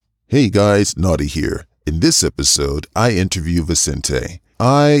Hey guys, Naughty here. In this episode, I interview Vicente.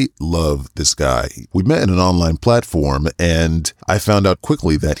 I love this guy. We met in an online platform and I found out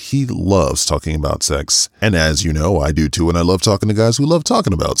quickly that he loves talking about sex. And as you know, I do too, and I love talking to guys who love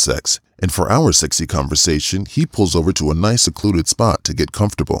talking about sex. And for our sexy conversation, he pulls over to a nice secluded spot to get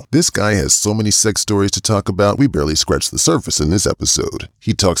comfortable. This guy has so many sex stories to talk about, we barely scratched the surface in this episode.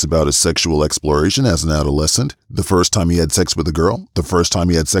 He talks about his sexual exploration as an adolescent, the first time he had sex with a girl, the first time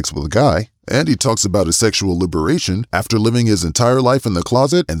he had sex with a guy, and he talks about his sexual liberation after living his entire life in the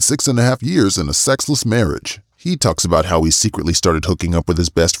closet and 6.5 years in a sexless marriage. He talks about how he secretly started hooking up with his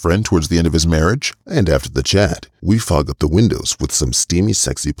best friend towards the end of his marriage. And after the chat, we fog up the windows with some steamy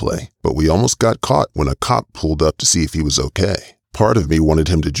sexy play. But we almost got caught when a cop pulled up to see if he was okay. Part of me wanted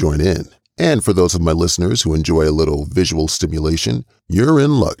him to join in. And for those of my listeners who enjoy a little visual stimulation, you're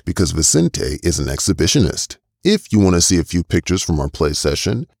in luck because Vicente is an exhibitionist. If you want to see a few pictures from our play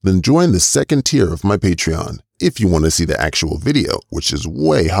session, then join the second tier of my Patreon. If you want to see the actual video, which is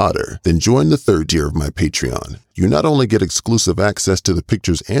way hotter, then join the third tier of my Patreon. You not only get exclusive access to the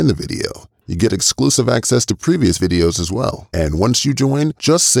pictures and the video, you get exclusive access to previous videos as well. And once you join,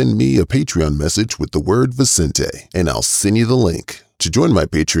 just send me a Patreon message with the word Vicente, and I'll send you the link. To join my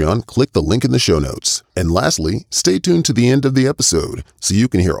Patreon, click the link in the show notes. And lastly, stay tuned to the end of the episode so you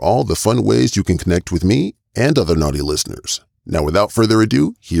can hear all the fun ways you can connect with me and other naughty listeners. Now, without further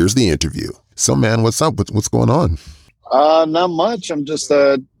ado, here's the interview. So, man, what's up? What's going on? Not much. I'm just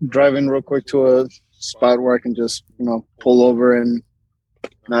driving real quick to a spot where I can just, pull over and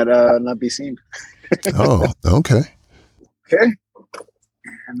not be seen. Oh, okay. Okay.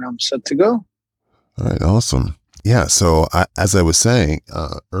 And I'm set to go. All right, awesome. Yeah, so as I was saying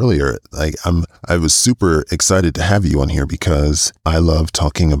earlier, I was super excited to have you on here because I love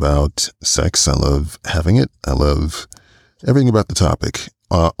talking about sex. I love having it. I love everything about the topic,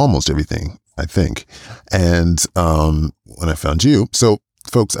 almost everything, I think. And when I found you, so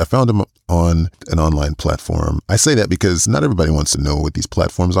folks, I found him on an online platform. I say that because not everybody wants to know what these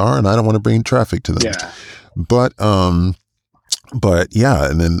platforms are, and I don't want to bring traffic to them. Yeah. But yeah,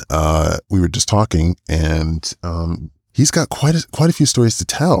 and then we were just talking, and he's got quite a few stories to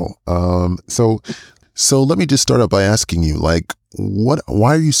tell. So let me just start out by asking you,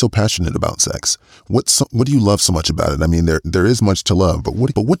 why are you so passionate about sex? What do you love so much about it? I mean, there is much to love, but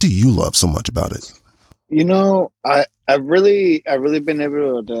what do you love so much about it? I've really been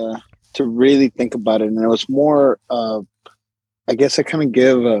able to really think about it, and it was more. I guess I kind of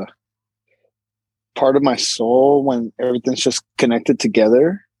give a part of my soul when everything's just connected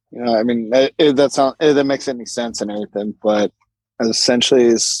together. I mean, that makes any sense and everything, but essentially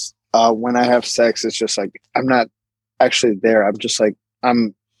is when I have sex, it's just like I'm not actually there. I'm just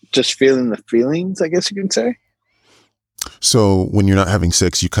feeling the feelings, I guess you can say. So when you're not having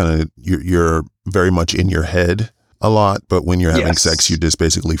sex, you're very much in your head a lot, but when you're having sex, you're just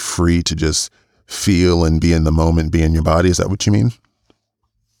basically free to just feel and be in the moment, be in your body. Is that what you mean?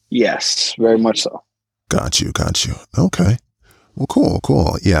 Yes, very much so. Got you. Okay. Well,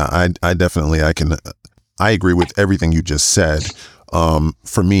 cool. Yeah, I agree with everything you just said.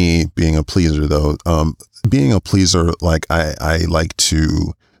 For me, being a pleaser though, like I like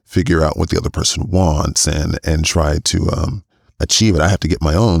to figure out what the other person wants and try to, achieve it. I have to get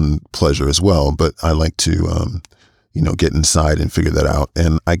my own pleasure as well, but I like to, get inside and figure that out.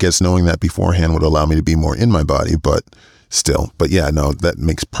 And I guess knowing that beforehand would allow me to be more in my body, but yeah, no, that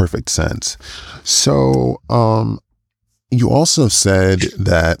makes perfect sense. So, you also said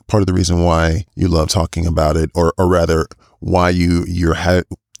that part of the reason why you love talking about it, or rather why you're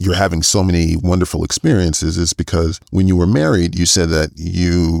having so many wonderful experiences is because when you were married, you said that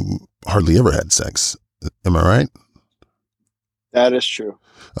you hardly ever had sex. Am I right? That is true.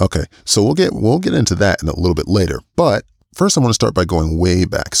 Okay. So we'll get into that in a little bit later, but first I want to start by going way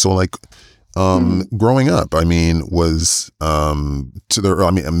back. So growing up, was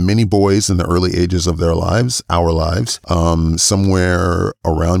many boys in the early ages of our lives, somewhere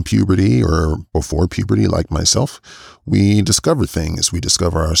around puberty or before puberty, like myself, we discover things. We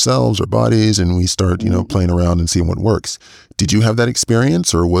discover ourselves, our bodies, and we start, playing around and seeing what works. Did you have that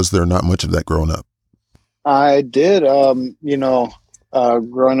experience, or was there not much of that growing up? I did. Growing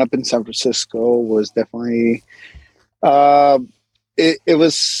up in San Francisco was definitely, it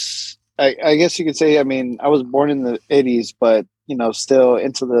was. I guess you could say, I was born in the 80s, but, still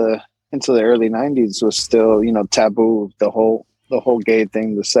into the early 90s was still, taboo. The whole gay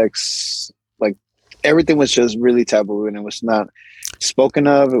thing, the sex, everything was just really taboo, and it was not spoken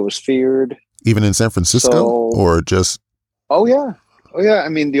of. It was feared. Even in San Francisco or just? Oh yeah. Oh yeah, I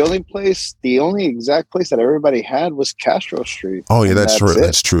mean the only exact place that everybody had was Castro Street, Oh yeah, and that's that's true. it.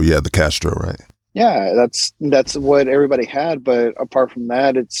 That's true. Yeah, the Castro, right? Yeah, that's what everybody had. But apart from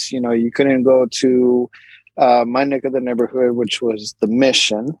that, it's you couldn't go to my neck of the neighborhood, which was the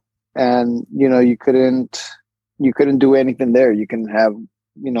Mission, and you couldn't do anything there. You can have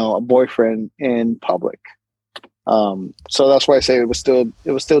a boyfriend in public. So that's why I say it was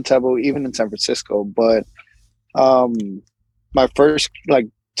still taboo even in San Francisco. But um, my first like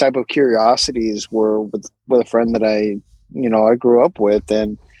type of curiosities were with a friend that I grew up with,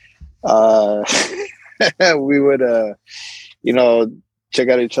 and uh, we would you know check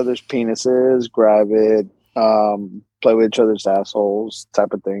out each other's penises, grab it, play with each other's assholes,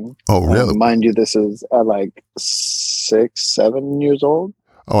 type of thing. Oh really? Mind you, this is at like 6, 7 years old,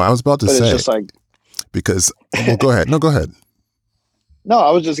 Oh, I was about to but it's say just like because. Well, go ahead. No, go ahead. no,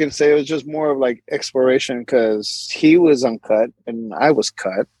 I was just gonna say it was just more of like exploration because he was uncut and I was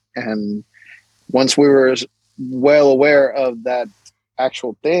cut, and once we were well aware of that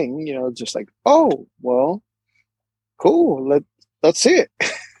actual thing, just like, oh well, cool, let's see it.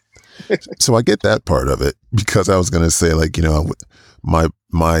 So I get that part of it because I was going to say, like, my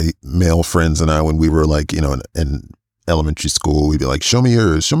male friends and I, when we were like, in elementary school, we'd be like, show me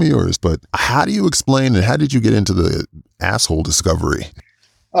yours, show me yours. But how do you explain and how did you get into the asshole discovery?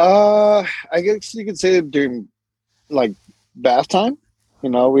 I guess you could say during like bath time.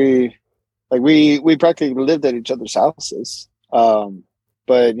 We practically lived at each other's houses.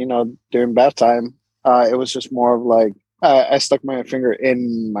 But during bath time, it was just more of like I stuck my finger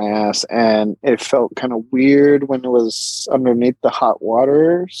in my ass, and it felt kind of weird when it was underneath the hot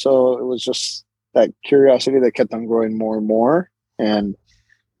water. So it was just that curiosity that kept on growing more and more. And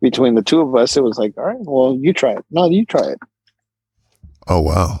between the two of us, it was like, all right, well, you try it. No, you try it. Oh,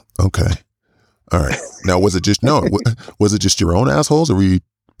 wow. Okay. All right. Now, was it just, no, was it just your own assholes or were you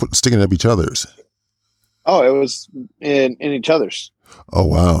sticking it up each other's? Oh, it was in each other's. Oh,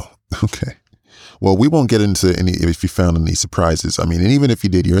 wow. Okay. Well, we won't get into any, if you found any surprises. I mean, and even if you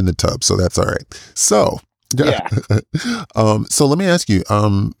did, you're in the tub, so that's all right. So, Yeah. So let me ask you,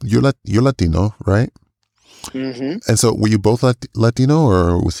 you're Latino, right? Mm-hmm. And so were you both Latino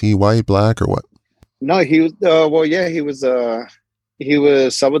or was he white, black or what? No, he was, well, yeah, he was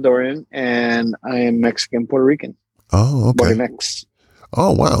Salvadorian, and I am Mexican, Puerto Rican. Oh, okay. Boricmex.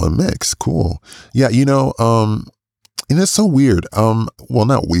 Oh, wow. A mix. Cool. Yeah. And it's so weird. Well,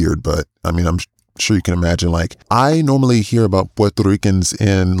 not weird, but I mean, I'm sure you can imagine, like, I normally hear about Puerto Ricans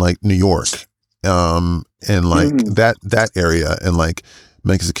in like New York, and like that area, and like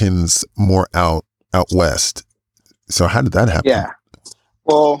Mexicans more out west. So how did that happen? Yeah.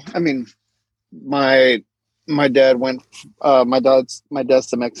 Well, I mean, my dad went. My dad's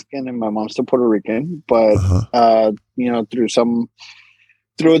the Mexican, and my mom's the Puerto Rican. But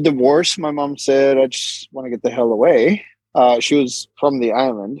through a divorce, my mom said, "I just want to get the hell away." She was from the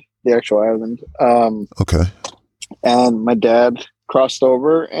island, the actual island. Okay. And my dad crossed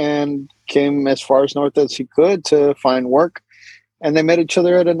over and came as far as north as he could to find work, and they met each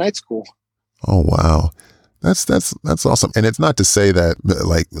other at a night school. Oh, wow. That's awesome. And it's not to say that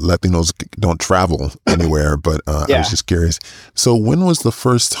like Latinos don't travel anywhere, but Yeah. I was just curious. So when was the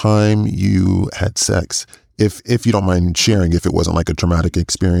first time you had sex? If you don't mind sharing, if it wasn't like a traumatic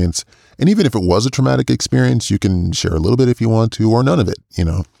experience, and even if it was a traumatic experience, you can share a little bit if you want to, or none of it,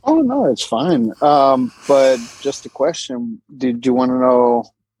 Oh no, it's fine. But just a question: did you want to know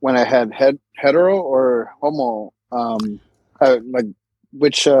when I had hetero or homo? Like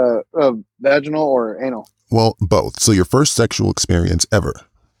which vaginal or anal? Well, both. So your first sexual experience ever.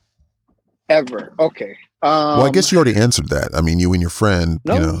 Ever? Okay. Well, I guess you already answered that. I mean, you and your friend,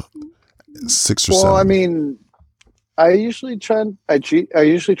 No. 6 or Well, 7. I mean, I usually try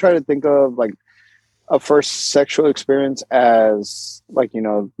to think of like a first sexual experience as like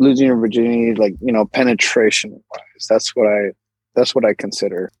losing your virginity, like penetration wise. That's what I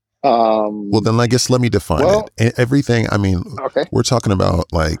consider. Well, then I guess let me define it. Everything. I mean, okay. We're talking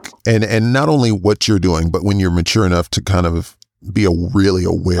about like, and not only what you're doing, but when you're mature enough to kind of be really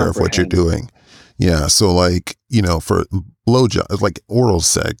aware of what you're doing. Yeah. So like, for blowjob, like oral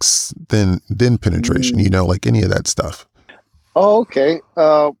sex, then penetration, like any of that stuff. Oh, okay.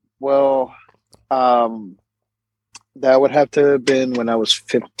 Well, that would have to have been when I was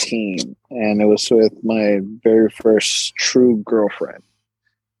 15, and it was with my very first true girlfriend.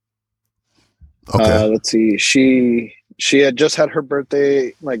 Okay. Let's see. She had just had her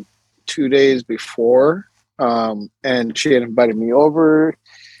birthday like 2 days before, and she had invited me over,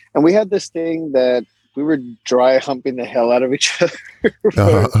 and we had this thing that we were dry humping the hell out of each other for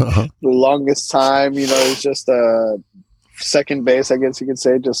the longest time. It was just second base, I guess you could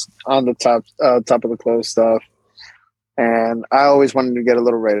say, just on the top of the clothes stuff. And I always wanted to get a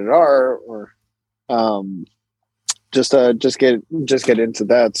little rated R, or just get into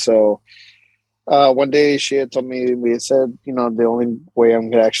that. So one day she had told me, we had said, the only way I'm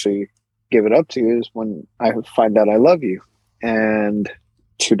gonna actually give it up to you is when I find out I love you. And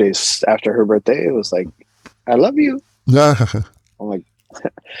 2 days after her birthday, it was like, I love you. I'm like,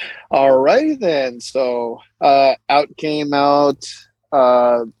 all right then. So out came out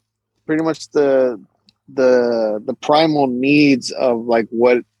pretty much the primal needs of like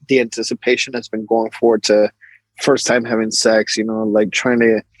what the anticipation has been going for to first time having sex, like trying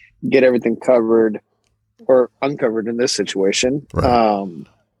to get everything covered or uncovered in this situation. Right.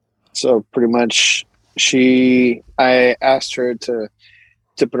 So pretty much I asked her to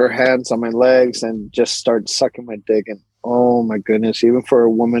put her hands on my legs and just start sucking my dick. And oh my goodness, even for a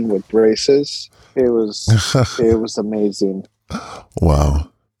woman with braces, it was amazing.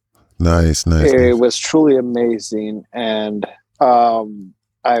 Wow. Nice. It was truly amazing. And I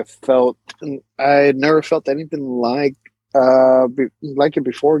had never felt anything like it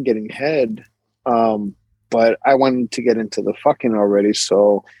before getting head. But I wanted to get into the fucking already.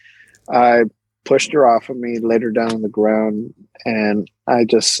 So I pushed her off of me, laid her down on the ground, and I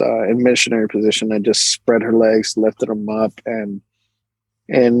just, in missionary position, I just spread her legs, lifted them up, and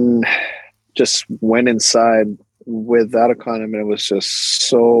just went inside without a condom, and it was just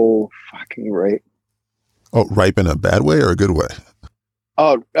so fucking great. Oh, ripe in a bad way or a good way?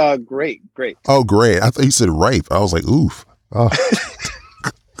 Oh, great. Oh, great. I thought you said ripe. I was like, oof. Oh.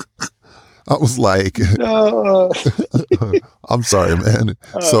 I was like, no. I'm sorry, man.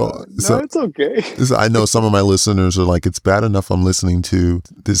 So it's okay. I know some of my listeners are like, it's bad enough I'm listening to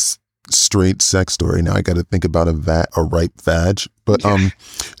this straight sex story. Now I got to think about a ripe vag. But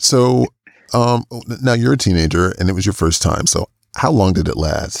so now you're a teenager and it was your first time. So how long did it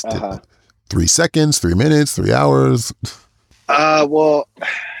last? 3 seconds, 3 minutes, 3 hours? Well,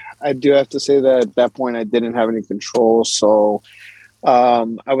 I do have to say that at that point I didn't have any control. So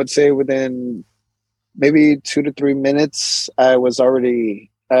I would say within maybe 2 to 3 minutes, I was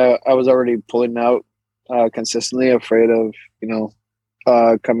already pulling out consistently, afraid of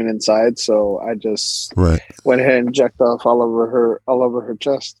coming inside. So I just went ahead and jacked off all over her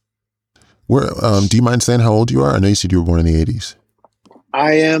chest. Where do you mind saying how old you are? I know you said you were born in the 80s.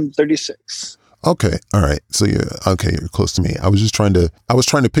 I am 36. Okay. All right. So you're close to me. I was trying to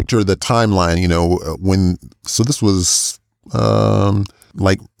picture the timeline, so this was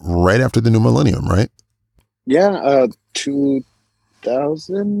like right after the new millennium, right? Yeah.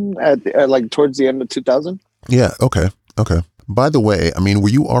 2000 at like towards the end of 2000. Yeah. Okay. By the way, I mean, were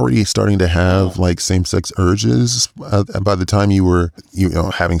you already starting to have like same-sex urges by the time you were,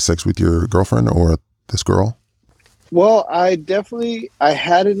 having sex with your girlfriend or this girl? Well, I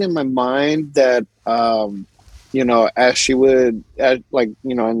had it in my mind that, as she would, in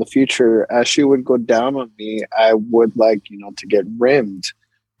the future, as she would go down on me, I would like, to get rimmed.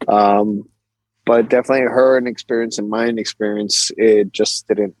 But definitely her experience and my experience, it just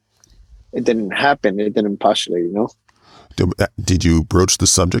didn't happen. It didn't postulate, Did you broach the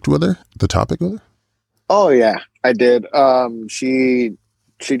subject with her, the topic with her? Oh yeah, I did. She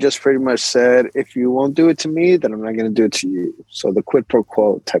just pretty much said, if you won't do it to me, then I'm not going to do it to you. So the quid pro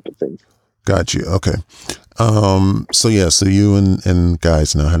quo type of thing. Got you. Okay. So you and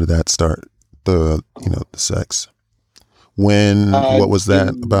guys now, how did that start? The sex. When, what was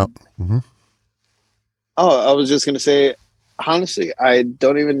that about? Mm-hmm. Oh, I was just going to say, honestly, I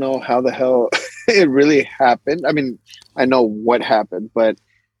don't even know how the hell it really happened. I mean, I know what happened, but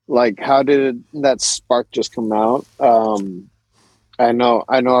like, how did that spark just come out? I know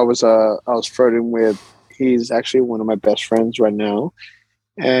I was flirting with, he's actually one of my best friends right now.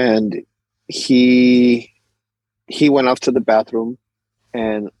 And he went off to the bathroom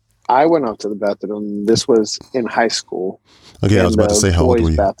and I went off to the bathroom. This was in high school. Okay. I was about to say, how old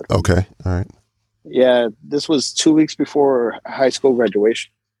were you? Bathroom. Okay. All right. Yeah. This was 2 weeks before high school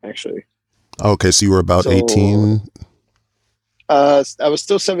graduation, actually. Okay. So you were about 18. I was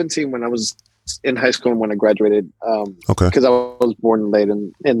still 17 when I was in high school when I graduated. Okay. Because I was born late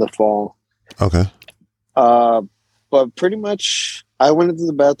in the fall. Okay. But pretty much I went into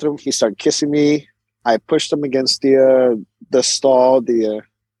the bathroom. He started kissing me. I pushed him against the stall, the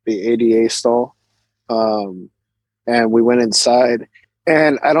ADA stall. And we went inside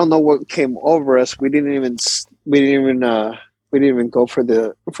and I don't know what came over us. We didn't even go for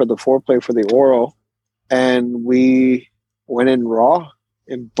the foreplay, for the oral. And we went in raw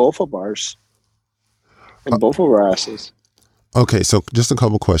in both of ours. In both of our asses. Okay, so just a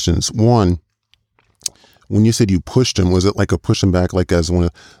couple questions. One, when you said you pushed him, was it like a push him back, like as one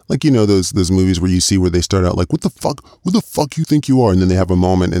of, like, you know, those movies where you see where they start out like, what the fuck, who the fuck you think you are? And then they have a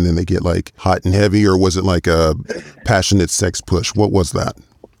moment and then they get like hot and heavy, or was it like a passionate sex push? What was that?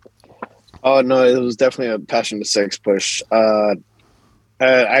 Oh no, it was definitely a passionate sex push. I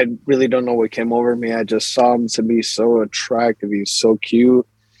really don't know what came over me. I just saw him to be so attractive. He was so cute.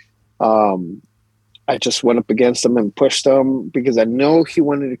 I just went up against him and pushed him because I know he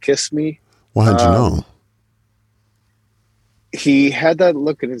wanted to kiss me. Well, how'd you know? He had that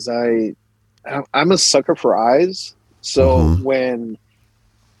look in his eye. I'm a sucker for eyes. So when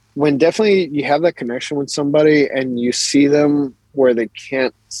definitely you have that connection with somebody and you see them where they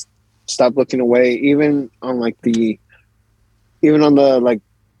can't stop looking away, even on the like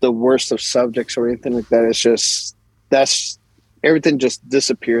the worst of subjects or anything like that, it's just, that's everything just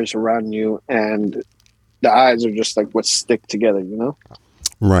disappears around you, and the eyes are just like what stick together, you know?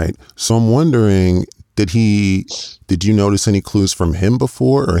 Right. So I'm wondering, did you notice any clues from him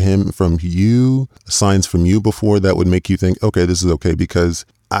before, or him from you, signs from you before that would make you think, okay, this is okay? Because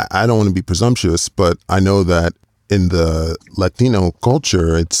I don't want to be presumptuous, but I know that in the Latino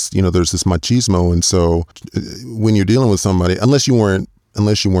culture, it's, you know, there's this machismo. And so when you're dealing with somebody, unless you weren't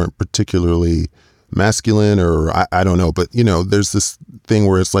particularly masculine, or I don't know, but you know, there's this thing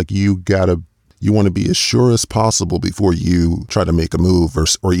where it's like, you want to be as sure as possible before you try to make a move or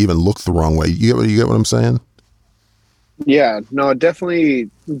even look the wrong way. You get what I'm saying? Yeah, no, definitely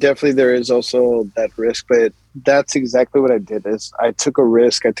there is also that risk, but that's exactly what I did. Is I took a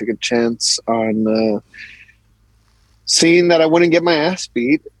risk, I took a chance on seeing that I wouldn't get my ass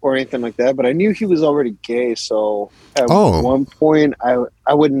beat or anything like that, but I knew he was already gay. So at one point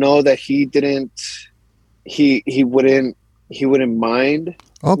I would know that he wouldn't mind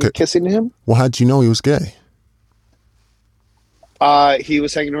me kissing him. Well, how'd you know he was gay? He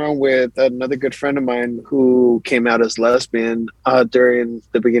was hanging around with another good friend of mine who came out as lesbian during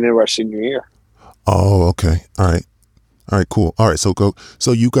the beginning of our senior year. Oh, okay. All right, cool. All right.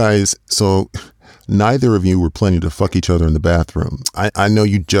 So you guys, neither of you were planning to fuck each other in the bathroom. I know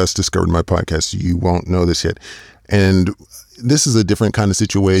you just discovered my podcast, so you won't know this yet. And this is a different kind of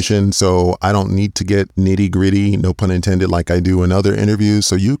situation, so I don't need to get nitty gritty, no pun intended, like I do in other interviews.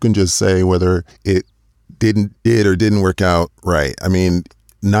 So you can just say whether it did or didn't work out right. I mean,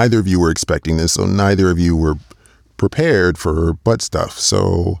 neither of you were expecting this, so neither of you were prepared for butt stuff.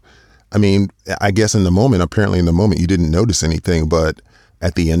 So, I mean, I guess apparently in the moment you didn't notice anything, but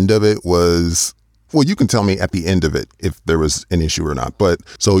at the end of it was, well, you can tell me at the end of it if there was an issue or not. But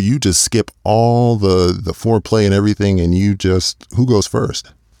so you just skip all the foreplay and everything, and who goes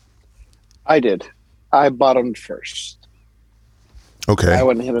first? I did. I bottomed first. Okay. I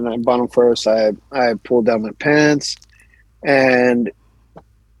went ahead and I bottomed first. I pulled down my pants, and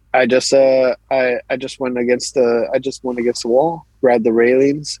I just went against the wall, grabbed the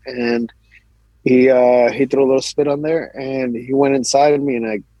railings, and he threw a little spit on there, and he went inside of me, and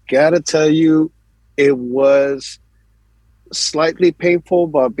I gotta tell you, it was slightly painful,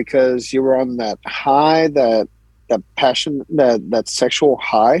 but because you were on that high, that passion, that sexual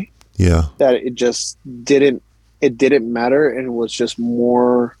high, yeah, that it didn't matter, and it was just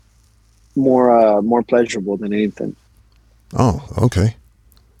more pleasurable than anything. Oh, okay.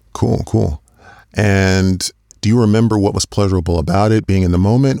 Cool. And do you remember what was pleasurable about it, being in the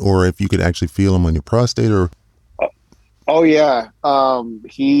moment, or if you could actually feel him on your prostate? Or oh yeah, I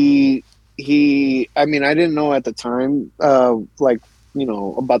mean, I didn't know at the time, like, you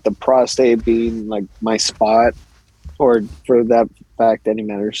know, about the prostate being like my spot, or for that fact, any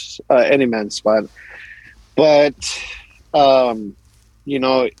man's spot. But, you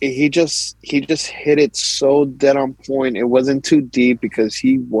know, he just hit it so dead on point. It wasn't too deep because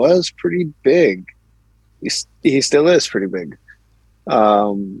he was pretty big. He still is pretty big.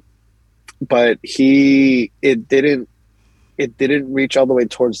 But it didn't reach all the way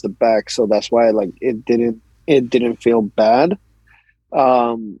towards the back, so that's why like it didn't feel bad.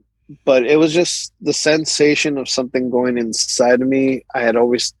 But it was just the sensation of something going inside of me. I had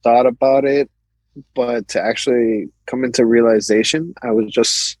always thought about it, but to actually come into realization, it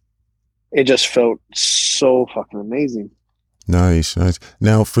just felt so fucking amazing. Nice.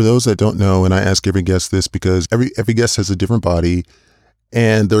 Now, for those that don't know, and I ask every guest this because every guest has a different body,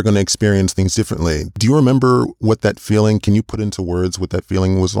 and they're going to experience things differently. Do you remember what that feeling, can you put into words what that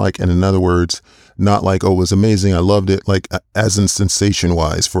feeling was like? And in other words, not like, oh, it was amazing, I loved it, like as in sensation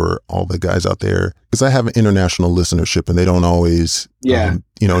wise for all the guys out there. Because I have an international listenership and they don't always,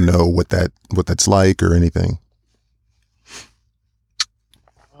 know what that's like or anything.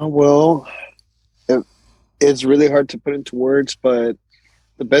 Well, it's really hard to put into words, but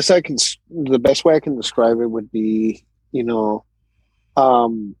the best way I can describe it would be,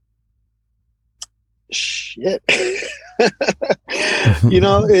 um, shit. It's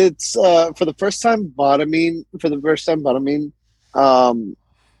for the first time bottoming, um,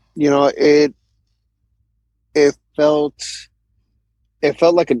 it it felt it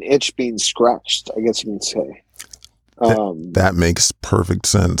felt like an itch being scratched, I guess you can say. That makes perfect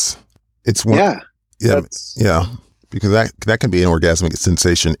sense. It's one, Yeah, yeah, that's yeah, because that can be an orgasmic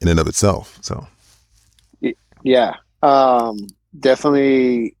sensation in and of itself. So, yeah,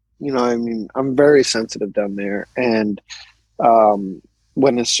 definitely. I mean, I'm very sensitive down there, and um,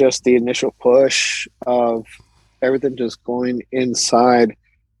 when it's just the initial push of everything just going inside,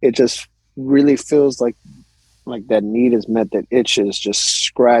 it just really feels like that need is met, that itch is just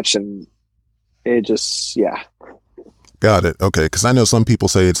scratched, and it just yeah. got it. Okay, because I know some people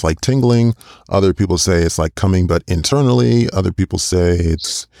say it's like tingling, other people say it's like coming, but internally. Other people say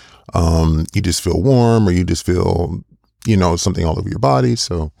it's you just feel warm, or you just feel something all over your body.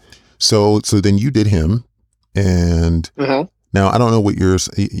 So then you did him, and Uh-huh. now I don't know what yours.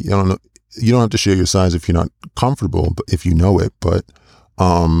 You don't know. You don't have to share your size if you're not comfortable, but if you know it. But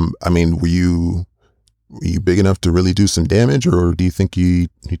I mean, were you big enough to really do some damage, or do you think you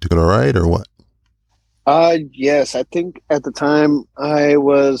took it all right, or what? Yes, I think at the time I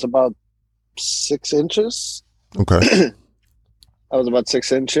was about 6 inches. Okay. I was about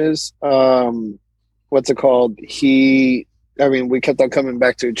 6 inches. What's it called? I mean, we kept on coming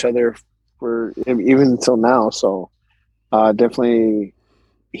back to each other for even until now. So, definitely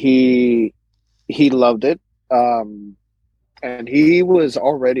he, he loved it. And he was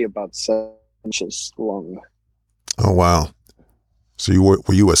already about 7 inches long. Oh wow. So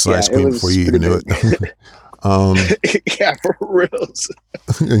were you a Yeah, size it queen before was you pretty even knew big. it? um, Yeah, for reals.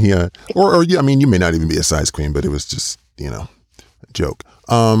 yeah. Or yeah, I mean, you may not even be a size queen, but it was just a joke.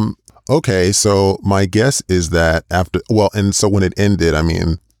 Okay. So my guess is that and so when it ended, I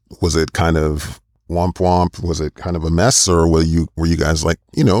mean, was it kind of womp womp? Was it kind of a mess, or were you guys like,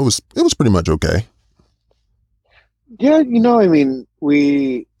 it was pretty much okay? Yeah, I mean,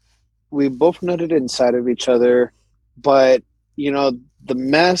 we both nutted inside of each other, but the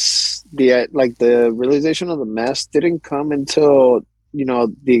mess, the realization of the mess didn't come until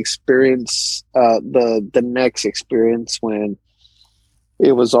the experience, the next experience when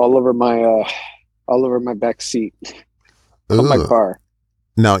it was all over my back seat of my Ugh. car.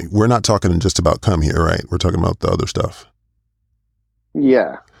 Now we're not talking just about cum here, right? We're talking about the other stuff.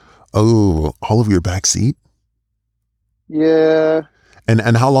 Yeah, Oh, all of your back seat? yeah.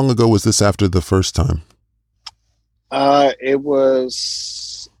 And how long ago was this after the first time? It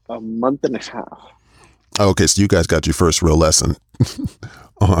was a month and a half. Oh, okay, so you guys got your first real lesson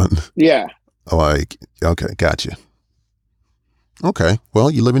on Yeah, like, okay, gotcha. Okay, well,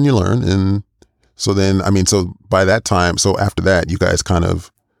 you live and you learn, and so then, I mean, so by that time, so after that, you guys kind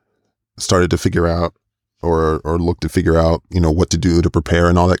of started to figure out, or look to figure out, what to do to prepare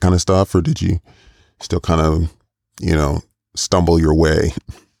and all that kind of stuff, or did you still kind of, stumble your way?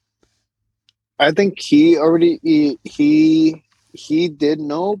 I think he did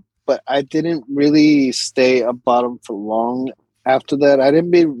know, but I didn't really stay a bottom for long after that. I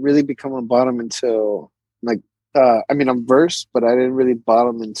didn't really become a bottom until like I mean I'm versed, but I didn't really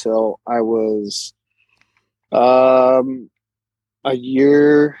bottom until I was um a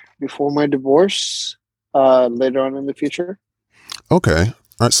year before my divorce, later on in the future. Okay, all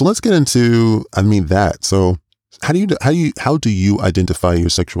right. So let's get into, I mean, that. So how do you identify your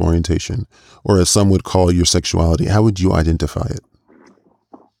sexual orientation, or as some would call your sexuality? How would you identify it?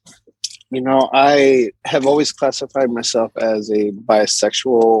 I have always classified myself as a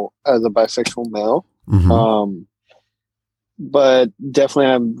bisexual male. Hmm. Um, but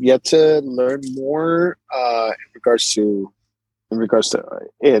definitely I'm yet to learn more in regards to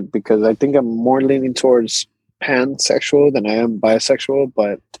it, because I think I'm more leaning towards pansexual than I am bisexual,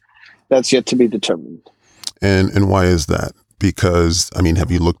 but that's yet to be determined. And why is that? Because I mean,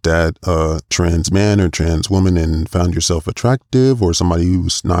 have you looked at a trans man or trans woman and found yourself attractive, or somebody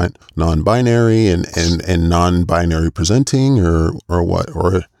who's not non-binary and non-binary presenting, or what,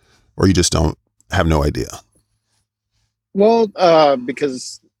 or you just don't have no idea? Well,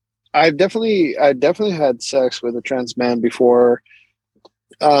 because I definitely had sex with a trans man before,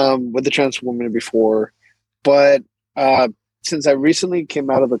 with a trans woman before, but uh, since I recently came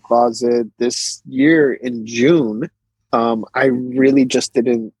out of the closet this year in June, I really just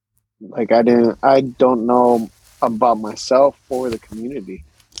didn't I don't know about myself or the community.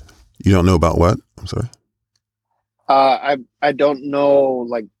 You don't know about what? I'm sorry. I don't know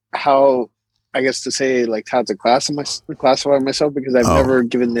like how. I guess to say like how to classify myself, because I've Oh, never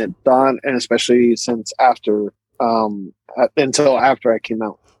given it thought, and especially since after until after I came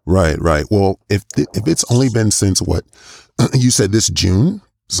out. right, right. Well, if it's only been since what you said this June,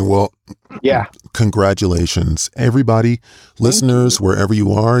 so well, Yeah, congratulations, everybody, thank listeners, you. wherever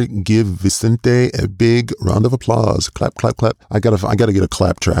you are, give Vicente a big round of applause. Clap, clap, clap. I gotta get a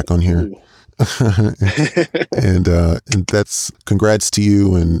clap track on here. Ooh. And that's congrats to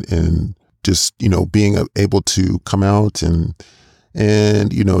you and just being able to come out and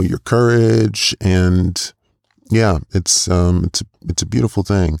your courage and yeah, it's a beautiful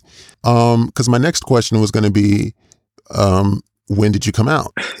thing. Because my next question was going to be when did you come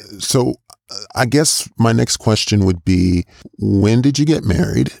out? So I guess my next question would be, when did you get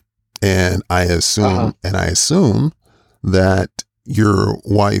married? And I Uh-huh. assume that your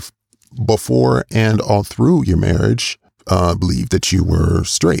wife, before and all through your marriage, believed that you were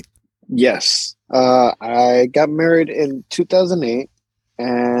straight. Yes. I got married in 2008,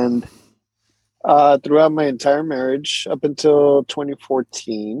 and throughout my entire marriage up until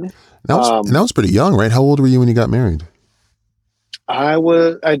 2014, That was pretty young, right? How old were you when you got married?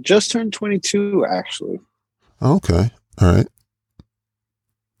 I just turned 22 actually. Okay, all right.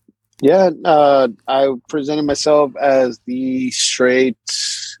 Yeah, I presented myself as the straight,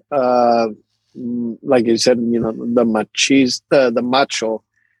 uh, like you said, the macho,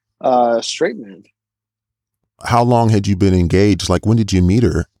 straight man. How long had you been engaged? Like, when did you meet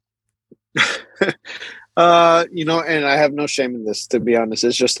her? And I have no shame in this, to be honest.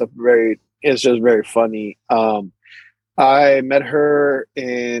 It's just very funny. I met her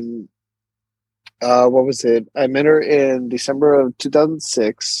in, what was it? I met her in December of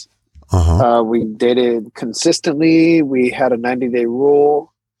 2006. Uh huh. We dated consistently. We had a 90-day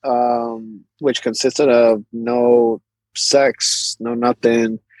rule, which consisted of no sex, no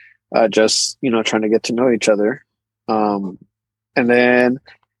nothing, just, trying to get to know each other. And then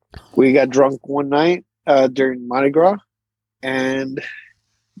we got drunk one night during Mardi Gras. And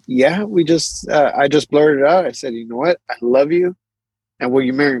yeah, I just blurted out. I said, you know what? I love you. And will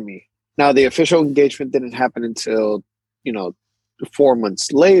you marry me? Now, the official engagement didn't happen until, you know, 4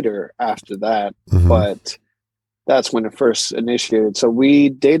 months later after that, Mm-hmm. but that's when it first initiated. So we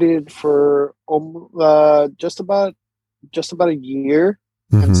dated for just about a year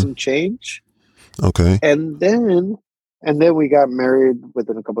and Mm-hmm. some change, Okay. and then we got married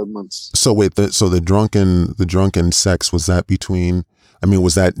within a couple of months. So wait, so the drunken sex, was that between? I mean,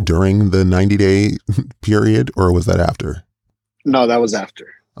 was that during the 90-day period, or was that after? No, that was after.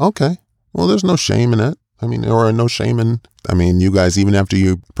 Okay. Well, there's no shame in it. I mean, or no shame in. I mean, you guys, even after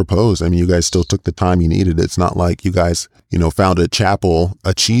you proposed, I mean, you guys still took the time you needed. It's not like you guys, found a chapel,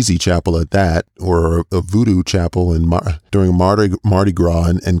 a cheesy chapel at that, or a voodoo chapel during Mardi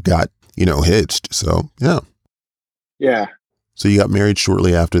Gras and got hitched. So yeah. Yeah. So you got married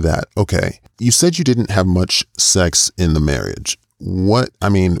shortly after that. Okay. You said you didn't have much sex in the marriage. What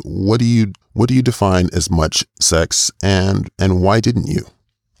do you define as much sex, and why didn't you?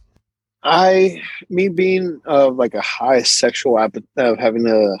 Me being of like a high sexual of having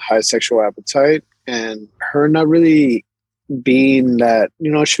a high sexual appetite, and her not really being that,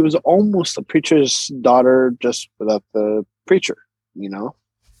 she was almost a preacher's daughter, just without the preacher, you know.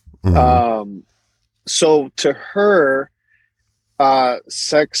 Hmm. Um, so to her,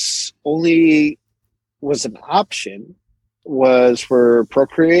 sex only was an option, was for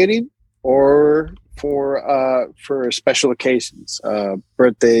procreating or for special occasions, for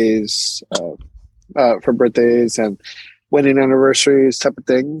birthdays and wedding anniversaries type of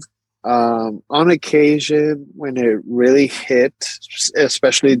thing. On occasion, when it really hit,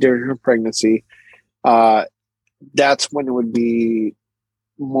 especially during her pregnancy, uh, that's when it would be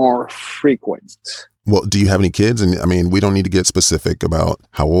more frequent. Well, do you have any kids? And I mean, we don't need to get specific about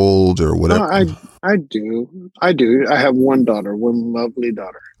how old or whatever. I do. I do. I have one daughter, one lovely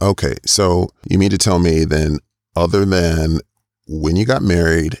daughter. Okay. So you mean to tell me then, other than when you got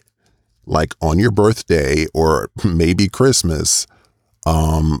married, like on your birthday or maybe Christmas,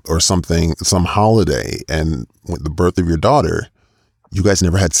 or something, some holiday, and with the birth of your daughter, you guys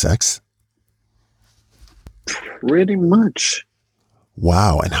never had sex? Pretty much.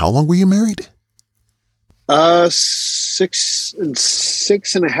 Wow. And how long were you married?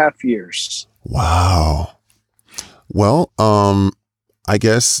 6.5 years. Wow. Well, I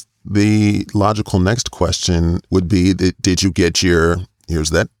guess the logical next question would be that did you get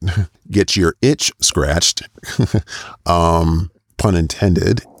get your itch scratched? Pun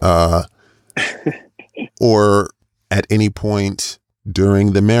intended. Or at any point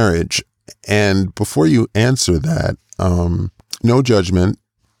during the marriage? And before you answer that, no judgment.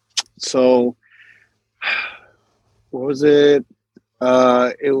 So What was it?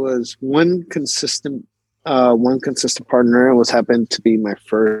 It was one consistent partner. It was happened to be uh, my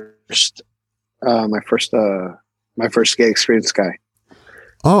first, uh, my first gay experience guy.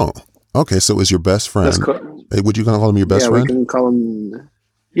 Oh, okay. So it was your best That's friend. cool. Would you call him your best Yeah, we friend? can call him.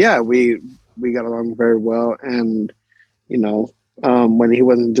 Yeah, we got along very well, and you know, when he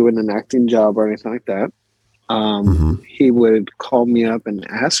wasn't doing an acting job or anything like that, Hmm. he would call me up and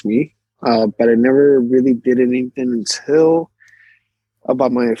ask me. But I never really did anything until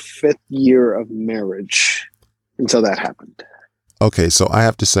about my fifth year of marriage. Until that happened. Okay, so I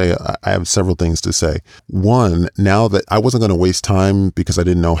have to say, I have several things to say. One, now that I wasn't going to waste time because I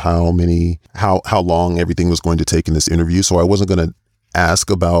didn't know how long everything was going to take in this interview. So I wasn't going to ask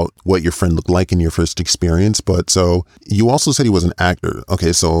about what your friend looked like in your first experience. But so you also said he was an actor.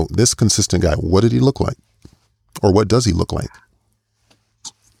 Okay, so this consistent guy, what did he look like? Or what does he look like?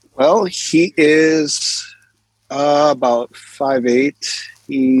 Well, he is about 5'8".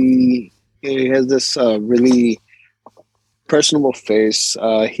 He has this really personable face.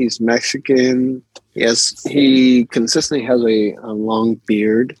 He's Mexican. Yes, he consistently has a long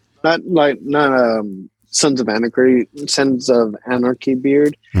beard. Not Sons of Anarchy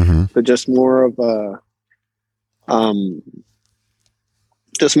beard, Hmm. but just more of a um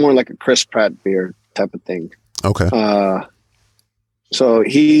just more like a Chris Pratt beard type of thing. Okay. Uh so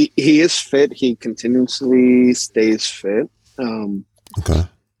he is fit. He continuously stays fit Okay.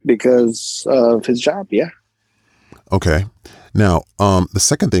 because of his job. Yeah. Okay. Now, the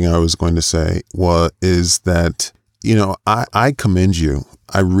second thing I was going to say is that, I commend you.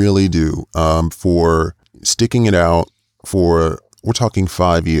 I really do, for sticking it out we're talking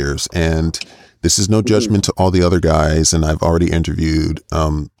 5 years, and this is no Mhm. judgment to all the other guys. And I've interviewed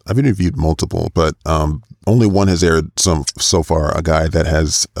multiple, but, only one has aired so far, a guy that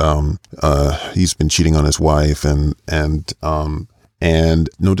has, he's been cheating on his wife, and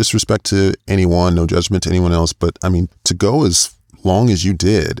no disrespect to anyone, no judgment to anyone else, but I mean, to go as long as you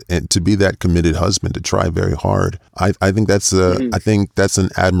did and to be that committed husband, to try very hard, I think Mhm. I think that's an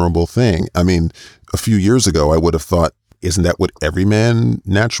admirable thing. I mean, a few years ago, I would have thought, isn't that what every man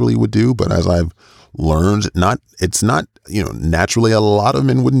naturally would do? But as I've learned, it's not, naturally a lot of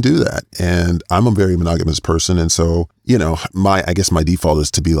men wouldn't do that. And I'm a very monogamous person. And so, I guess my default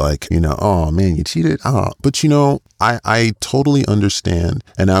is to be like, oh man, you cheated. Oh, but I totally understand.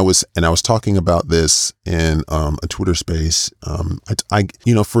 And I was talking about this in, a Twitter space.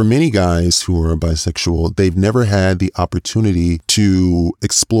 For many guys who are bisexual, they've never had the opportunity to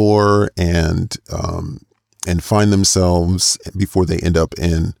explore and find themselves before they end up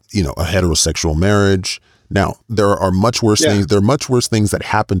in, a heterosexual marriage. Now, there are much worse Yeah. things. There are much worse things that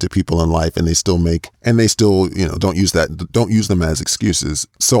happen to people in life, and they still, don't use them as excuses.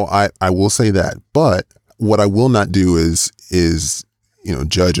 So I will say that. But what I will not do is,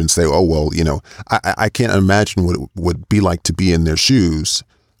 judge and say, oh, well, I can't imagine what it would be like to be in their shoes.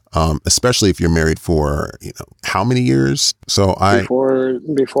 Especially if you're married for, how many years? So Before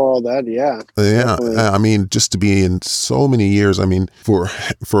all that, yeah, yeah, definitely. I mean, just to be in so many years, I mean, for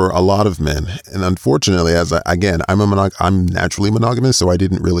a lot of men, and unfortunately, I'm naturally monogamous, so it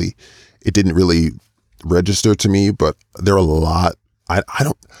didn't really register to me, but there are a lot. I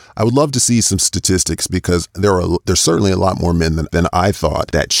don't. I would love to see some statistics, because there's certainly a lot more men than I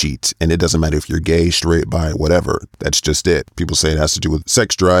thought that cheat, and it doesn't matter if you're gay, straight, bi, whatever. That's just it. People say it has to do with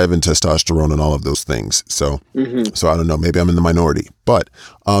sex drive and testosterone and all of those things. So Hmm. I don't know. Maybe I'm in the minority. But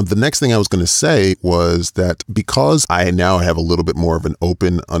the next thing I was going to say was that because I now have a little bit more of an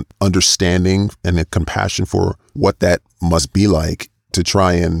open understanding and a compassion for what that must be like to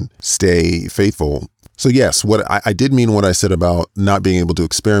try and stay faithful. So yes, what I did mean what I said about not being able to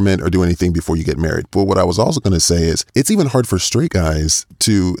experiment or do anything before you get married. But what I was also going to say is it's even hard for straight guys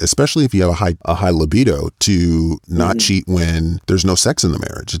to, especially if you have a high libido, to not Hmm. cheat when there's no sex in the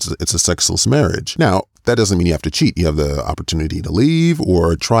marriage. It's a sexless marriage. Now, that doesn't mean you have to cheat. You have the opportunity to leave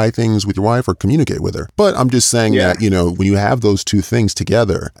or try things with your wife or communicate with her. But I'm just saying Yeah. that, when you have those two things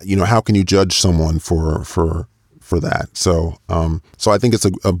together, how can you judge someone for that? So I think it's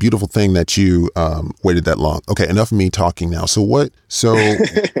a beautiful thing that you waited that long. Okay, enough of me talking now. When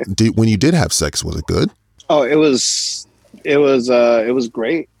you did have sex, was it good? Oh, it was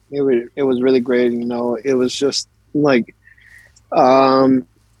great. It was really great. It was just like um,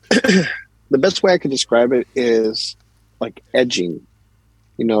 the best way I could describe it is like edging.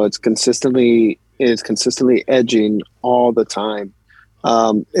 It's consistently edging all the time.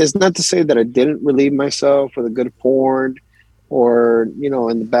 It's not to say that I didn't relieve myself with a good porn or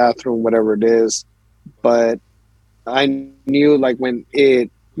in the bathroom, whatever it is, but I knew like when it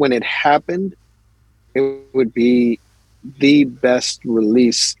happened, it would be the best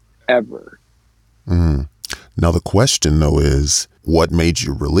release ever. Mm. Now, the question, though, is what made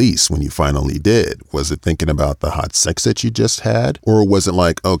you release when you finally did? Was it thinking about the hot sex that you just had? Or was it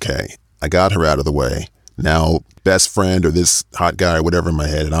like, okay, I got her out of the way. Now, best friend or this hot guy or whatever in my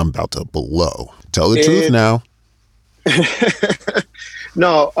head, and I'm about to blow. Tell the truth now.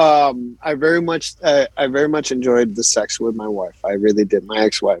 No, I very much enjoyed the sex with my wife. I really did. My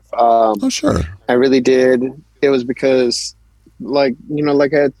ex-wife. Oh, sure. I really did. It was because, like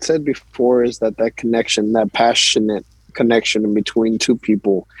I had said before, is that connection, that passionate connection in between two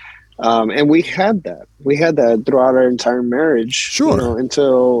people, and we had that throughout our entire marriage. Sure.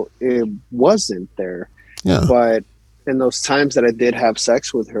 Until it wasn't there. Yeah. But in those times that I did have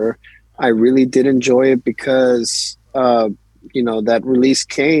sex with her, I really did enjoy it because that release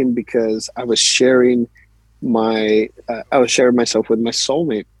came because I was sharing myself with my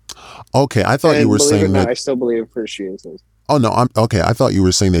soulmate. Okay, I thought you were saying that. I still believe her. She is. Oh no, I'm okay. I thought you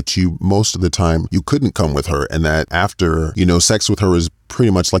were saying that you most of the time you couldn't come with her, and that after sex with her is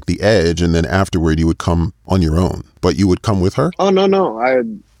pretty much like the edge, and then afterward you would come on your own. But you would come with her? Oh no,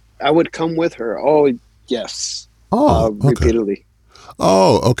 I would come with her. Oh yes. Oh, okay. Repeatedly.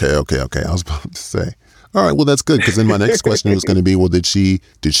 Oh, okay. I was about to say. All right, well that's good because then my next question was going to be, well, did she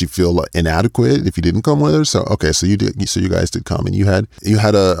feel inadequate if you didn't come with her? So okay, so you guys did come, and you had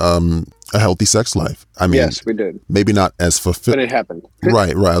a healthy sex life. I mean, yes, we did. Maybe not as fulfilling. But it happened.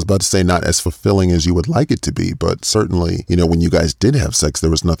 Right. I was about to say not as fulfilling as you would like it to be, but certainly, when you guys did have sex, there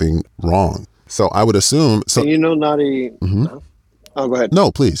was nothing wrong. So I would assume. So and Nadi. Mm-hmm. Oh, go ahead.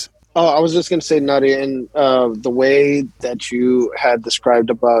 No, please. Oh, I was just going to say, Nadi, and the way that you had described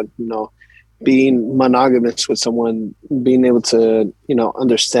about being monogamous with someone, being able to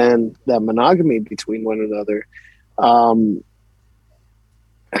understand that monogamy between one another. I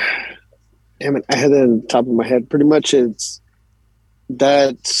had that on the top of my head. Pretty much,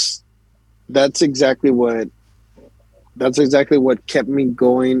 that's exactly what kept me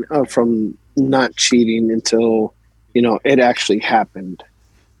going from not cheating until it actually happened.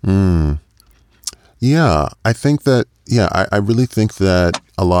 Yeah, I think that. Yeah, I really think that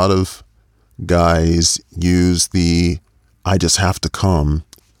a lot of guys use the "I just have to come"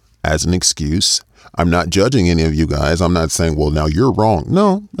 as an excuse. I'm not judging any of you guys. I'm not saying, well, now you're wrong.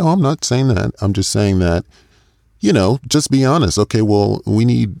 No, I'm not saying that. I'm just saying that, just be honest. Okay, well, we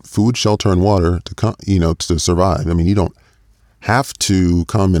need food, shelter, and water to come, to survive. I mean, you don't have to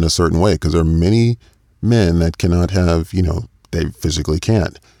come in a certain way because there are many men that cannot have, they physically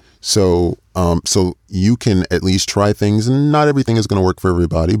can't. So, so you can at least try things, and not everything is going to work for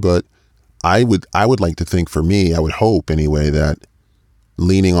everybody, but I would like to think, for me, I would hope anyway, that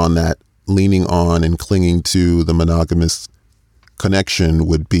leaning on and clinging to the monogamous connection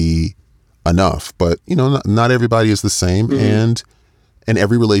would be enough. But, not everybody is the same, mm-hmm. and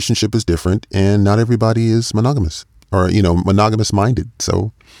every relationship is different, and not everybody is monogamous or, monogamous minded.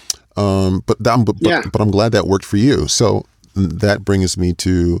 So, but I'm glad that worked for you. So that brings me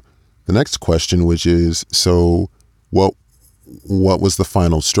to the next question, which is, so what was the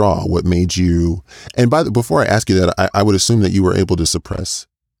final straw? What made you, and before I ask you that, I would assume that you were able to suppress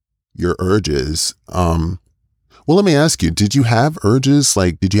your urges. Well, let me ask you, did you have urges?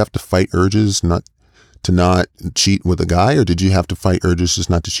 Like, did you have to fight urges not cheat with a guy, or did you have to fight urges just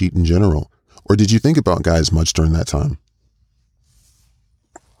not to cheat in general? Or did you think about guys much during that time?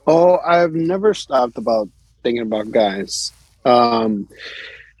 Oh, I've never stopped about thinking about guys. I've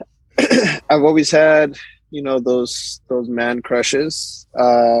always had, those man crushes,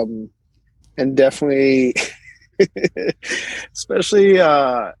 and definitely, especially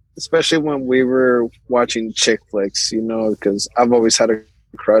when we were watching chick flicks, because I've always had a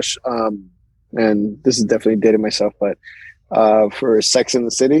crush. And this is definitely dating myself, but for Sex in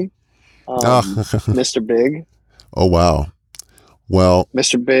the City, Mr. Big. Oh wow. Well,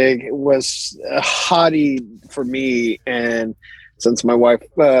 Mr. Big was a hottie for me, and since my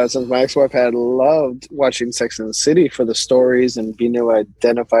ex-wife had loved watching Sex in the City for the stories and being able to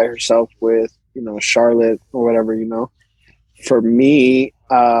identify herself with, Charlotte or whatever, for me,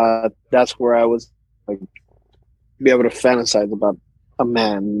 that's where I was like, be able to fantasize about a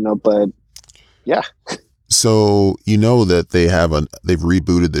man, but yeah. So that they've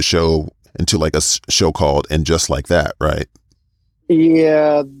rebooted the show into like a show called And Just Like That, right?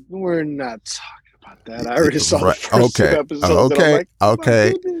 Yeah, we're not talking about that. I already saw the first two episodes.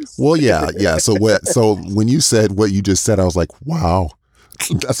 Okay. Well, yeah. So when you said what you just said, I was like, wow,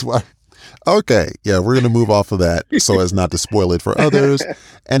 that's why. Okay, yeah, we're gonna move off of that so as not to spoil it for others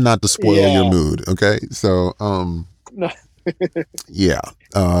and not to spoil your mood. Okay, so no, Yeah.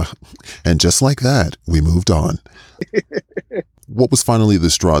 And just like that, we moved on. What was finally the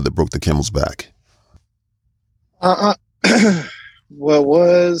straw that broke the camel's back? Uh, what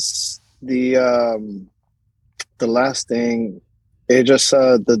was the last thing? It just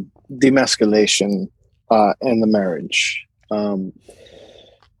the demasculation in the marriage.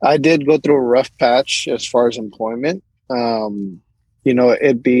 I did go through a rough patch as far as employment.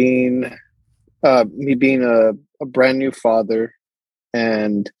 It being me being a brand new father,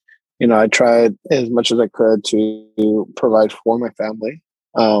 and I tried as much as I could to provide for my family.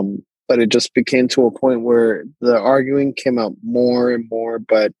 But it just became to a point where the arguing came out more and more.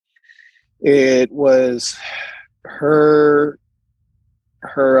 But it was her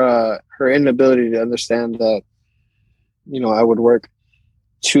inability to understand that I would work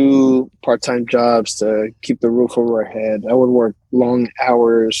two part-time jobs to keep the roof over our head. I would work long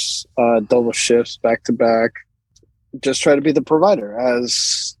hours, double shifts back to back, just try to be the provider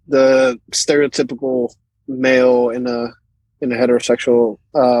as the stereotypical male in a heterosexual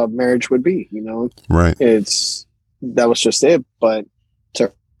marriage would be. Right. That was just it. But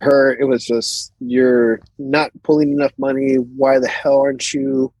to her, it was just, you're not pulling enough money. Why the hell aren't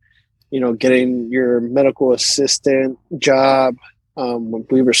you getting your medical assistant job? When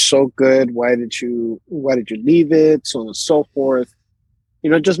we were so good, why did you leave it? So on and so forth.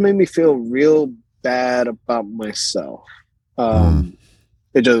 It just made me feel real bad about myself.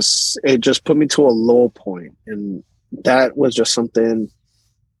 It just put me to a low point, and that was just something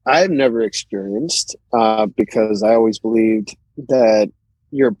I've never experienced, because I always believed that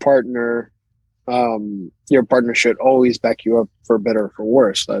your partner should always back you up for better or for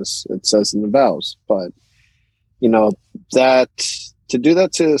worse, as it says in the vows. But that to do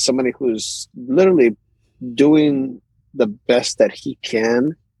that to somebody who's literally doing the best that he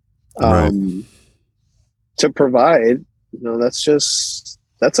can, Right. to provide,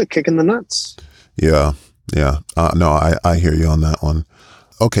 that's a kick in the nuts. Yeah. Yeah. No, I hear you on that one.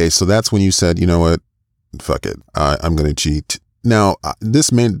 Okay. So that's when you said, you know what? Fuck it. I'm going to cheat. Now,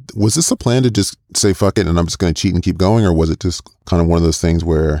 was this a plan to just say, fuck it, and I'm just going to cheat and keep going? Or was it just kind of one of those things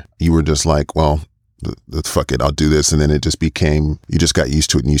where you were just like, well, fuck it, I'll do this. And then it just became, you just got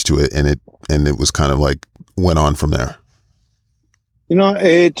used to it, and it was kind of like went on from there.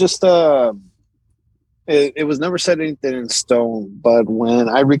 It just, it was never set anything in stone. But when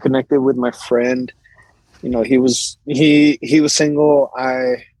I reconnected with my friend, he was single.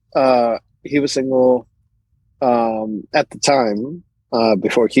 He was single at the time,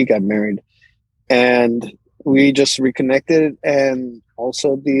 before he got married, and we just reconnected, and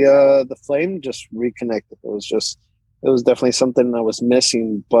also the flame just reconnected. It was definitely something I was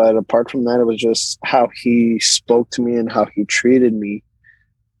missing. But apart from that, it was just how he spoke to me and how he treated me.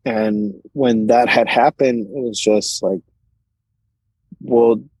 And when that had happened, it was just like,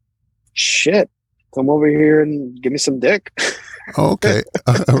 well, shit, come over here and give me some dick. Okay.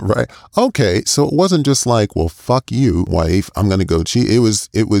 Right. Okay. So it wasn't just like, well, fuck you, wife, I'm going to go cheat. It was,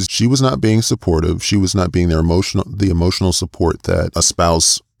 she was not being supportive. She was not being the emotional support that a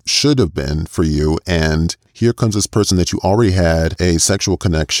spouse should have been for you. And here comes this person that you already had a sexual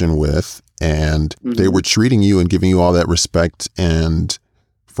connection with, and they were treating you and giving you all that respect and,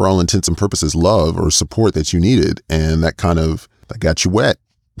 for all intents and purposes, love or support that you needed. And that got you wet.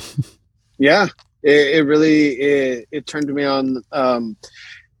 Yeah. It really it turned me on.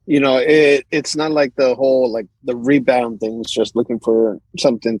 It's not like the whole, like, the rebound thing was just looking for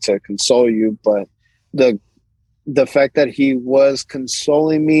something to console you, but the fact that he was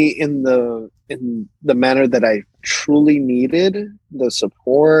consoling me in the manner that I truly needed, the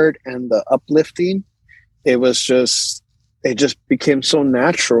support and the uplifting, it just became so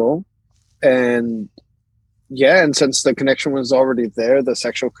natural. And yeah, and since the connection was already there, the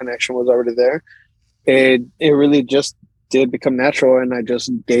sexual connection was already there, it really just did become natural, and I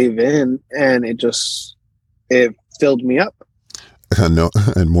just gave in, and it filled me up. No,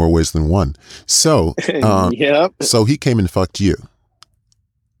 in more ways than one. So, Yep. So he came and fucked you.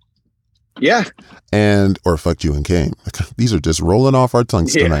 Yeah. Or fucked you and came. These are just rolling off our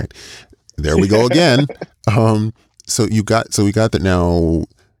tongues tonight. There we go again. So we got that now.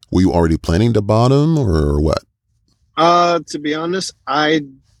 Were you already planning to bottom or what? To be honest, I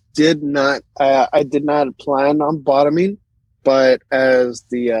did not plan on bottoming, but as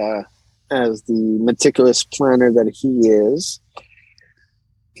the meticulous planner that he is,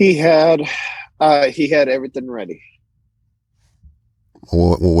 he had everything ready.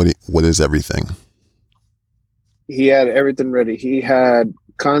 What is everything? He had everything ready. He had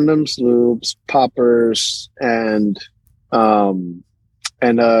condoms, lubes, poppers, and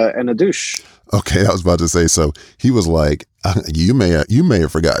and a douche. Okay, I was about to say. So he was like, "You may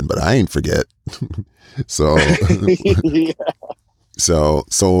have forgotten, but I ain't forget." So, Yeah. so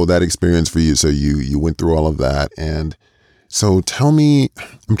that experience for you. So you went through all of that, and so tell me.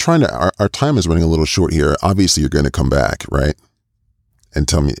 I'm trying to. Our time is running a little short here. Obviously, you're going to come back, right? And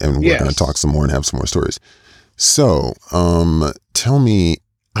tell me, and we're going to talk some more and have some more stories. So, tell me.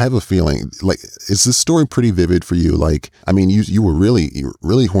 I have a feeling, like, is this story pretty vivid for you? Like, I mean, you were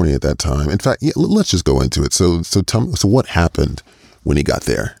really horny at that time. In fact, yeah, let's just go into it. So tell me, so what happened when he got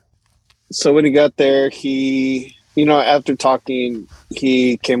there? So when he got there, he, after talking,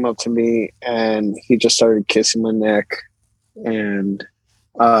 he came up to me and he just started kissing my neck. And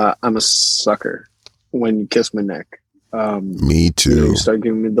I'm a sucker when you kiss my neck. Me too. You start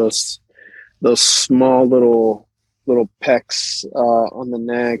giving me those small little pecks on the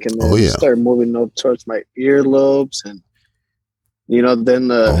neck, and then start moving up towards my earlobes, and then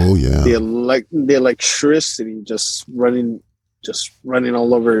the electricity just running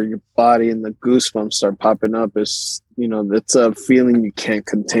all over your body, and the goosebumps start popping up. It's it's a feeling you can't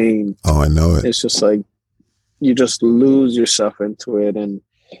contain. Oh, I know it. It's just like you just lose yourself into it. And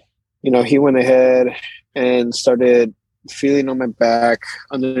he went ahead and started feeling on my back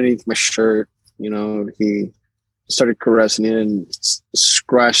underneath my shirt. He started caressing it and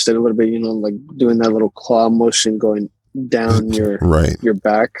scratched it a little bit, like doing that little claw motion going down your your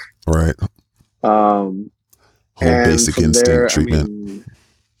back. Right. Whole basic instinct there, treatment.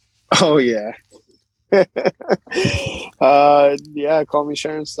 Oh yeah. Call me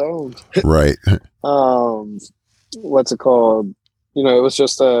Sharon Stone. Right. What's it called? It was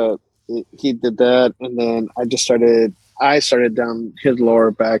just he did that, and then I started down his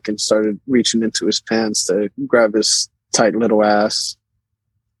lower back and started reaching into his pants to grab his tight little ass.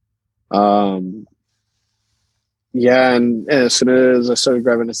 And as soon as I started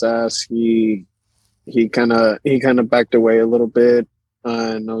grabbing his ass, he kind of backed away a little bit,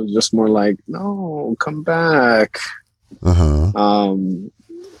 and I was just more like, "No, come back." And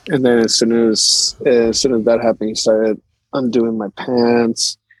then as soon as that happened, he started undoing my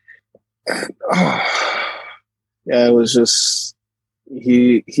pants. Yeah, it was just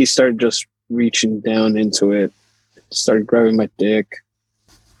he started just reaching down into it, started grabbing my dick.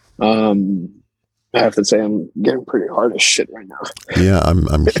 I have to say I'm getting pretty hard as shit right now. Yeah,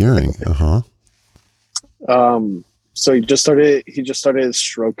 I'm hearing. So he just started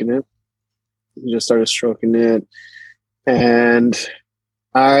stroking it. And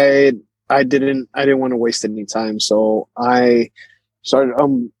I didn't want to waste any time, so I started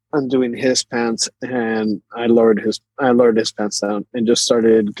undoing his pants, and I lowered his pants down and just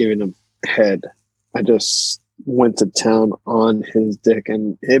started giving him head. I just went to town on his dick,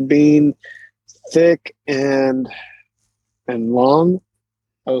 and it being thick and long,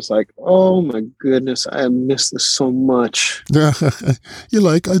 I was like, "Oh my goodness, I missed this so much." You're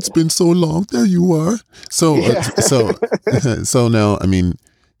like, "It's been so long." There you are. So yeah. So now, I mean,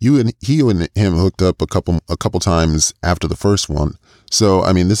 you and him hooked up a couple times after the first one. So,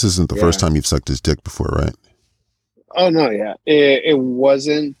 I mean, this isn't the first time you've sucked his dick before, right? Oh, no, yeah. It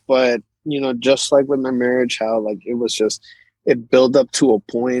wasn't, but, just like with my marriage, how, like, it was just, it built up to a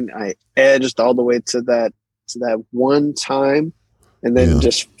point. I edged all the way to that one time, and then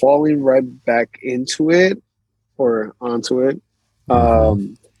just falling right back into it or onto it.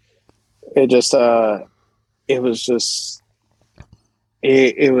 It just, it was just,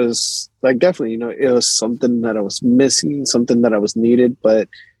 it was like, definitely, it was something that I was missing, something that I was needed, but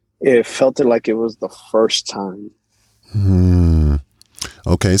it felt like it was the first time.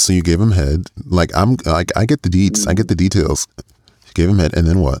 Okay, so you gave him head. Like, I get the deets. I get the details. You gave him head, and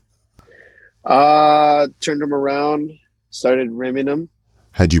then what? Turned him around, started rimming him.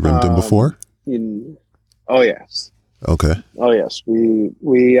 Had you rimmed him before? Oh yes. Okay. Oh yes.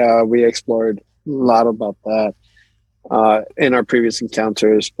 We explored a lot about that in our previous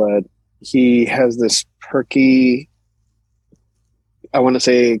encounters, but he has this perky, I want to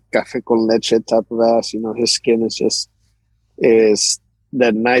say café con leche type of ass. His skin is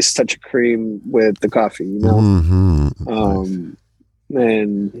that nice touch of cream with the coffee,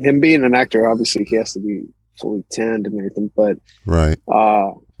 and him being an actor, obviously he has to be fully tanned and everything, but right.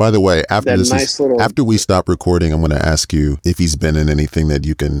 By the way, after we stop recording, I'm going to ask you if he's been in anything that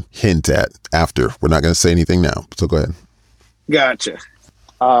you can hint at after. We're not going to say anything now, so go ahead. Gotcha.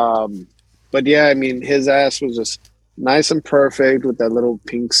 But yeah, I mean, his ass was just nice and perfect with that little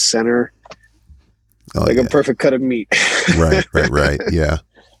pink center, a perfect cut of meat. Right. Yeah.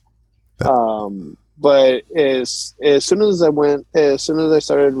 But as soon as I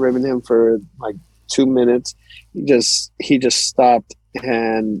started ribbing him for like 2 minutes, he just stopped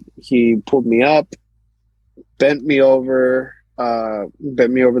and he pulled me up, bent me over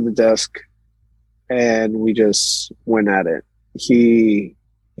the desk, and we just went at it. He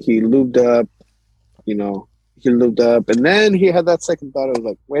lubed up, and then he had that second thought. I was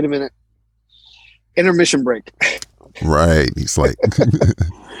like, wait a minute, intermission break. Right. He's like,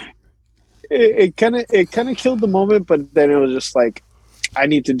 it kind of killed the moment, but then it was just like, I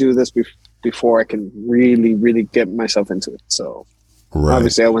need to do this before I can really, really get myself into it. So right.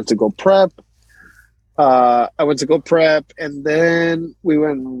 obviously I went to go prep. And then we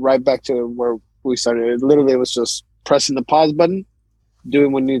went right back to where we started. Literally, it was just pressing the pause button,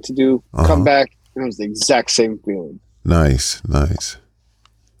 doing what we needed to do, come back, and it was the exact same feeling. Nice.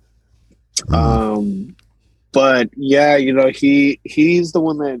 But yeah, he's the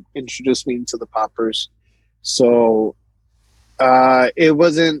one that introduced me into the poppers. So it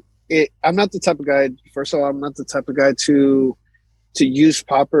wasn't it. I'm not the type of guy. First of all, I'm not the type of guy to use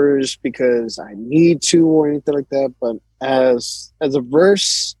poppers because I need to or anything like that. But as a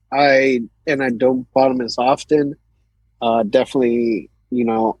verse, I don't bottom as often. Definitely,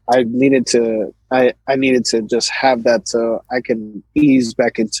 I needed to just have that so I can ease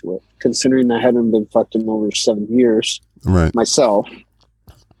back into it. Considering I hadn't been fucked in over 7 years, right, myself.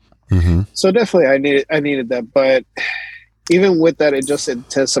 Mm-hmm. So definitely, I needed that. But even with that, it just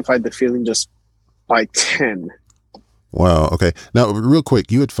intensified the feeling just by 10. Wow. Okay. Now, real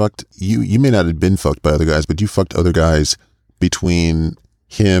quick, you had fucked. You may not have been fucked by other guys, but you fucked other guys between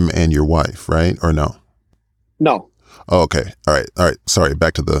him and your wife, right? Or no? No. Oh, okay. All right. Sorry.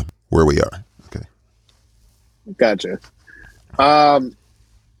 Back to where we are. Okay. Gotcha.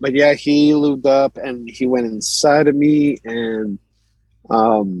 But yeah, he lubed up and he went inside of me, and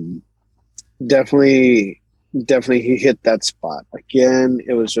definitely he hit that spot again.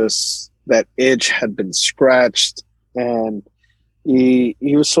 It was just that itch had been scratched, and he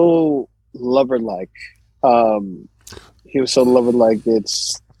was so lover like.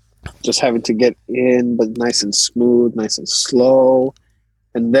 It's just having to get in, but nice and smooth, nice and slow,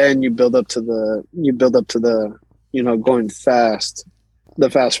 and then you build up to the going fast, the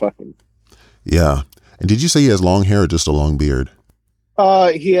fast fucking. Yeah. And did you say he has long hair or just a long beard?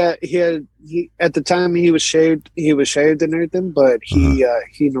 He at the time he was shaved and everything, but he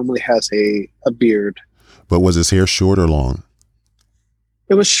normally has a beard. But was his hair short or long?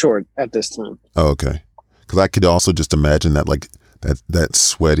 It was short at this time. Oh, okay. Because I could also just imagine that, like, that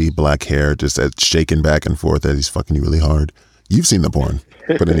sweaty black hair just shaking back and forth as he's fucking you really hard. You've seen the porn,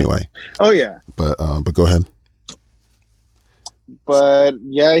 but anyway. Oh yeah. But go ahead. But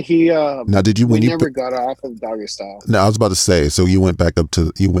yeah, he. Now, did you when we you never got off of doggy style? No, I was about to say. So you went back to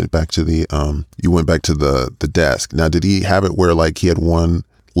the desk. Now, did he have it where like he had one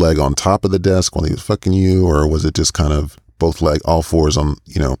leg on top of the desk while he was fucking you, or was it just kind of all four legs on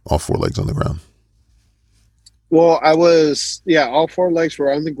the ground? Well, all four legs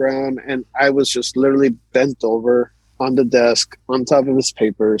were on the ground, and I was just literally bent over on the desk on top of his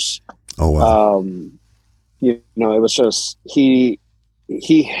papers. Oh wow. It was just he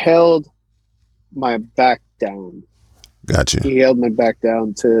held my back down. Gotcha. He held my back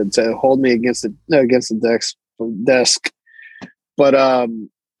down to hold me against the desk. But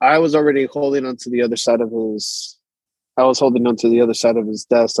I was already holding onto the other side of his. I was holding onto the other side of his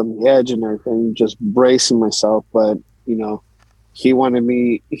desk on the edge and everything, just bracing myself. But he wanted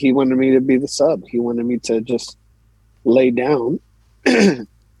me to be the sub. He wanted me to just lay down,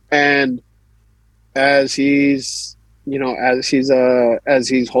 and as he's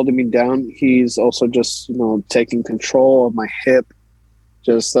holding me down, he's also just taking control of my hip,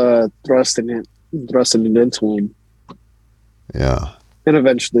 just thrusting it into him. Yeah. And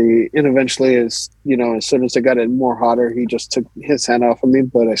eventually, as soon as I got it more hotter, he just took his hand off of me,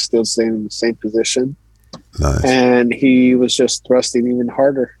 but I still stayed in the same position. Nice. And he was just thrusting even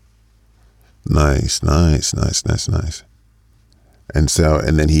harder. Nice. And so,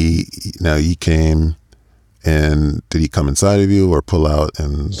 and then he came, and did he come inside of you or pull out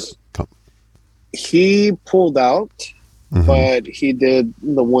and come? He pulled out, but he did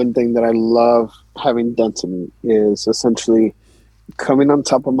the one thing that I love having done to me is essentially coming on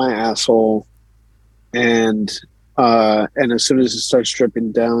top of my asshole, and as soon as it starts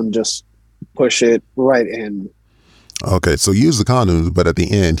dripping down, just push it right in. Okay, so use the condoms, but at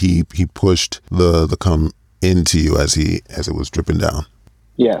the end he pushed the cum into you as it was dripping down.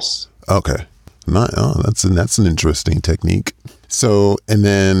 Yes. Okay. That's an interesting technique. So and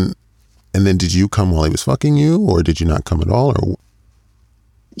then did you come while he was fucking you, or did you not come at all? Or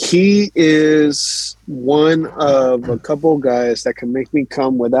he is one of a couple of guys that can make me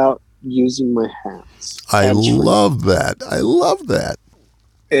come without using my hands. I Hands-free. love that. I love that.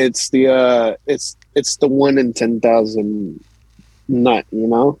 It's the it's the 1 in 10,000 nut, you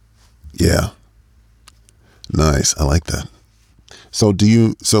know? Yeah. Nice. I like that. So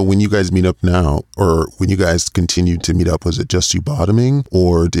when you guys meet up now, or when you guys continued to meet up, was it just you bottoming,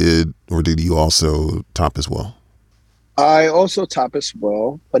 or did you also top as well? I also top as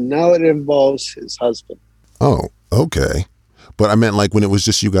well, but now it involves his husband. Oh, okay. But I meant like when it was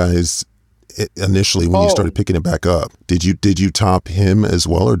just you guys initially, when you started picking it back up, did you top him as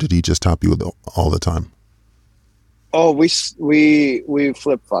well, or did he just top you all the time? Oh, we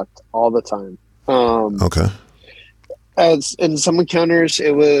flip fucked all the time. Okay. As in some encounters,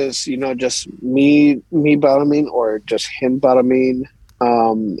 it was just me bottoming or just him bottoming.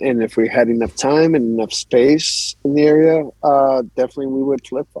 And if we had enough time and enough space in the area, definitely we would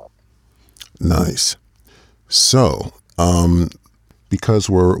flip flop. Nice. So, because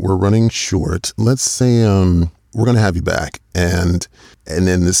we're running short, let's say we're gonna have you back, and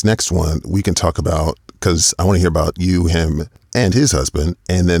then this next one we can talk about, because I want to hear about you, him, and his husband,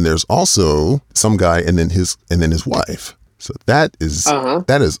 and then there's also some guy, and then his wife. So that is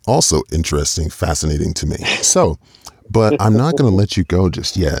also interesting, fascinating to me. So, but I'm not going to let you go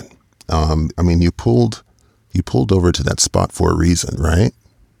just yet. I mean, you pulled over to that spot for a reason, right?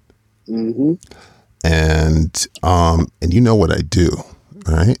 Mm-hmm. And you know what I do,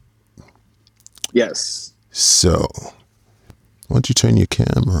 right? Yes. So, why don't you turn your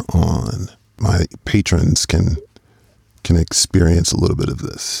camera on? My patrons can experience a little bit of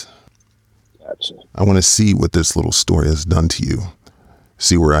this. Gotcha. I want to see what this little story has done to you.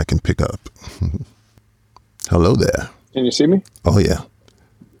 See where I can pick up. Hello there. Can you see me? Oh, yeah.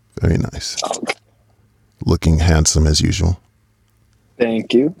 Very nice. Looking handsome as usual.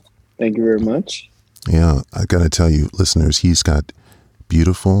 Thank you. Thank you very much. Yeah, I got to tell you, listeners, he's got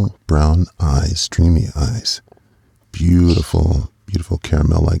beautiful brown eyes, dreamy eyes. Beautiful, beautiful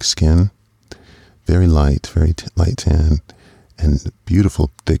caramel-like skin. Very light light tan. And beautiful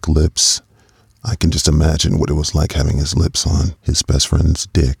thick lips. I can just imagine what it was like having his lips on his best friend's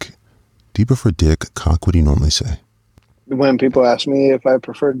dick. Do you prefer dick, cock? What do you normally say? When people ask me if I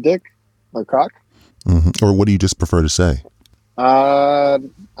prefer dick or cock, or what do you just prefer to say? I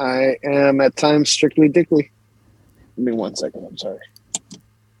am at times strictly dickly. Give me 1 second. I'm sorry.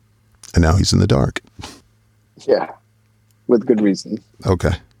 And now he's in the dark. Yeah, with good reason.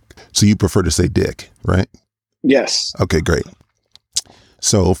 Okay. So you prefer to say dick, right? Yes. Okay, great.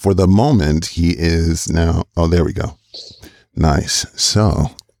 So for the moment, he is now, oh, there we go. Nice.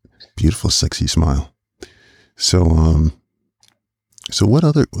 So beautiful, sexy smile. So,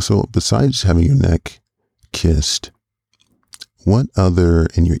 so besides having your neck kissed, what other,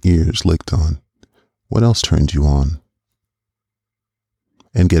 and your ears licked on, what else turned you on?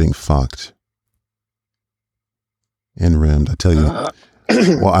 And getting fucked and rimmed. I tell you,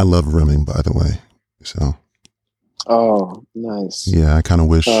 well, I love rimming, by the way. So. Oh, nice. Yeah, I kind of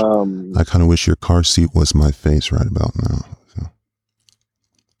wish your car seat was my face right about now. So,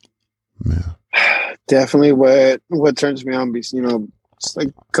 yeah. Definitely what turns me on is, it's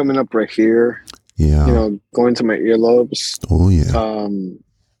like coming up right here. Yeah. Going to my earlobes. Oh yeah.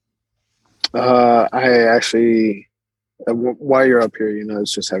 I actually, while you're up here,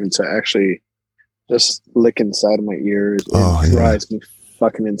 it's just having to actually just lick inside of my ears. It drives me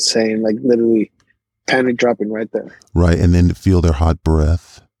fucking insane. Like literally panic dropping right there. Right, and then to feel their hot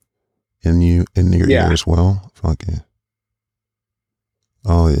breath in your ear as well. Fuck yeah.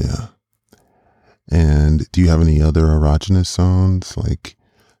 Oh yeah. And do you have any other erogenous sounds, like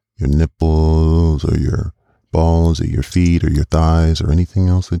your nipples or your balls or your feet or your thighs or anything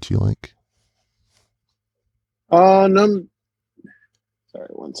else that you like? No. Sorry,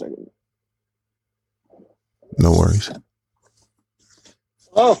 1 second. No worries.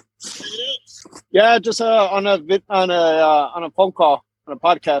 Oh, yeah, just on a phone call, on a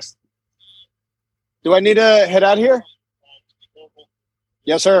podcast. Do I need to head out here?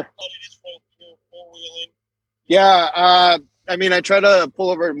 Yes, sir. Yeah, I mean, I try to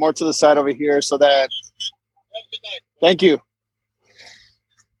pull over more to the side over here so that. Thank you.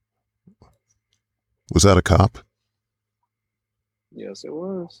 Was that a cop? Yes, it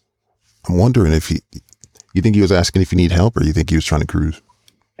was. I'm wondering if you think he was asking if you need help, or you think he was trying to cruise?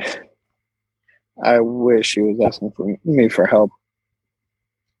 I wish he was asking for me for help.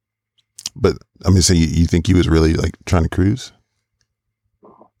 But I mean, so you think he was really like trying to cruise?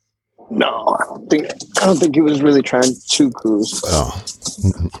 No, I don't think he was really trying to cruise. Oh.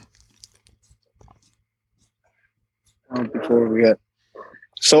 Before we get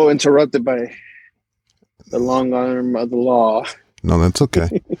so interrupted by the long arm of the law. No, that's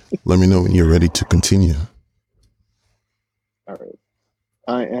okay. Let me know when you're ready to continue. All right.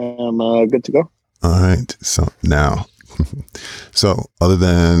 I am good to go. All right. So now, other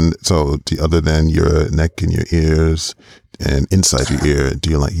than your neck and your ears and inside your ear, do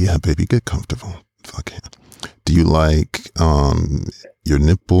you like, yeah, baby, get comfortable. Fuck yeah. Do you like your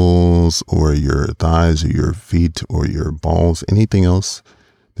nipples or your thighs or your feet or your balls? Anything else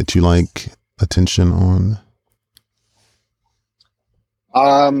that you like attention on?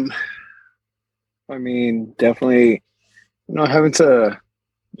 I mean, definitely, having to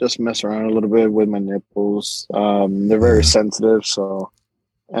just mess around a little bit with my nipples. They're very sensitive, so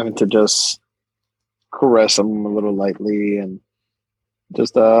having to just caress them a little lightly and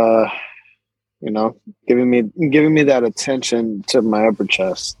just giving me that attention to my upper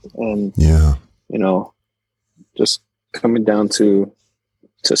chest and just coming down to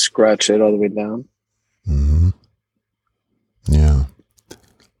scratch it all the way down. Mm-hmm. Yeah.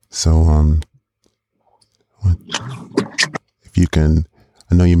 So if you can,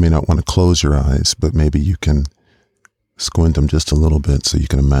 I know you may not want to close your eyes, but maybe you can squint them just a little bit so you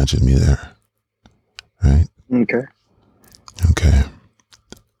can imagine me there. Right? Okay.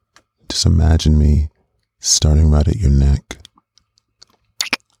 Just imagine me starting right at your neck,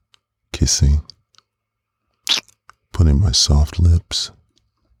 kissing, putting my soft lips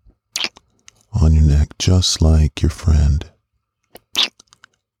on your neck, just like your friend,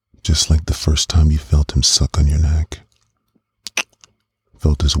 just like the first time you felt him suck on your neck,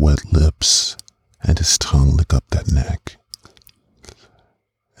 felt his wet lips and his tongue lick up that neck.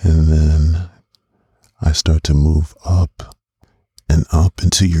 And then I start to move up and up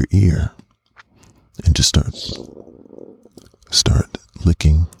into your ear and just start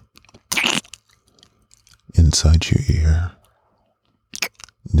licking inside your ear,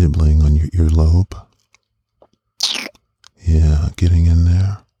 nibbling on your earlobe. Yeah, getting in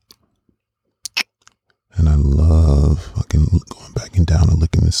there. And I love fucking going back and down and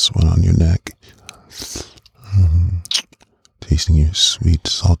licking this one on your neck. Tasting your sweet,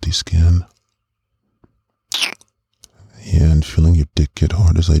 salty skin. Yeah, and feeling your dick get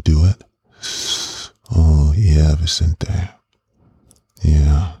hard as I do it. Oh, yeah, Vicente.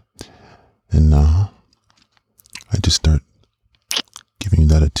 Yeah. And now, I just start giving you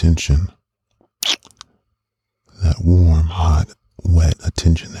that attention. That warm, hot, wet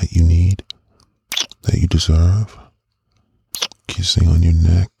attention that you need. That you deserve. Kissing on your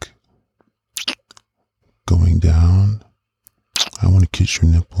neck. Going down. I want to kiss your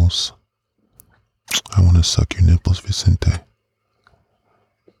nipples. I want to suck your nipples, Vicente.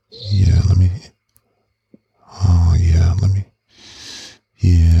 Yeah, let me. Oh, yeah, let me.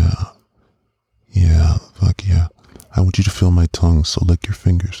 Yeah. Yeah, fuck yeah. I want you to feel my tongue, so lick your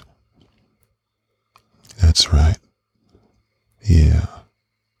fingers. That's right. Yeah.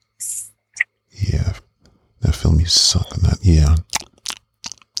 Yeah. Now feel me sucking that. Yeah.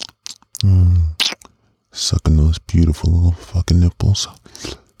 Sucking those beautiful little fucking nipples.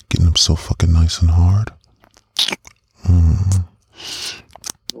 Getting them so fucking nice and hard.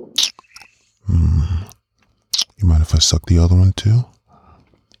 You mind if I suck the other one too?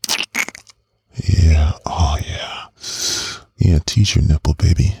 Yeah. Oh yeah. Yeah, tease your nipple,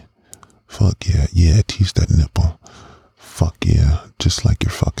 baby. Fuck yeah. Yeah, tease that nipple. Fuck yeah. Just like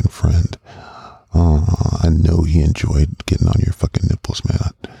your fucking friend. Oh, I know he enjoyed getting on your fucking nipples,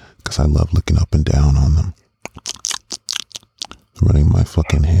 man. Because I love looking up and down on them. Running my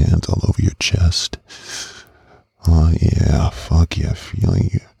fucking hands all over your chest. Oh yeah. Fuck yeah.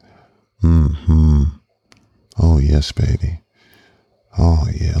 Feeling you. Oh yes, baby. Oh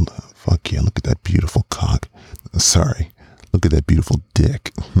yeah. Fuck yeah. Look at that beautiful cock. Sorry. Look at that beautiful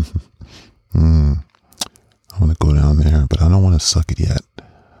dick. I want to go down there, but I don't want to suck it yet.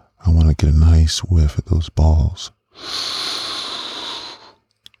 I want to get a nice whiff of those balls.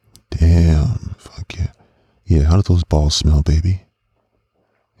 Damn. Fuck yeah. Yeah, how do those balls smell, baby?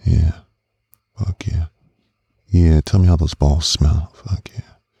 Yeah. Fuck yeah. Yeah, tell me how those balls smell. Fuck yeah.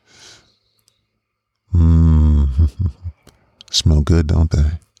 Smell good, don't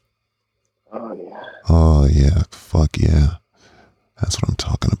they? Oh, yeah. Oh, yeah. Fuck yeah. That's what I'm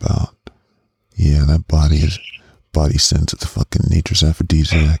talking about. Yeah, that body sense. It's fucking nature's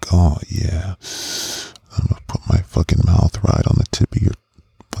aphrodisiac. Oh, yeah. I'm gonna put my fucking mouth right on the tip of your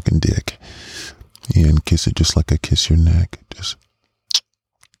fucking dick. Yeah, and kiss it just like I kiss your neck. Just.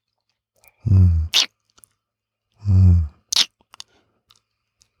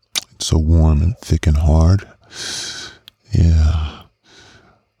 It's so warm and thick and hard. Yeah.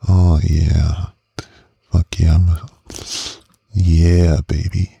 Oh, yeah. Fuck yeah. Yeah,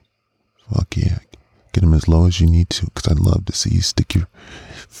 baby. Fuck yeah. Get them as low as you need to, because I'd love to see you stick your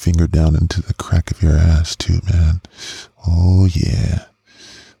finger down into the crack of your ass too, man. Oh yeah.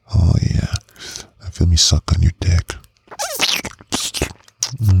 Oh yeah. Feel me suck on your dick.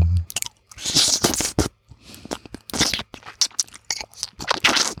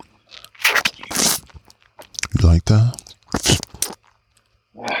 You like that?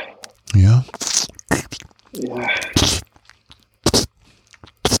 Yeah? Yeah.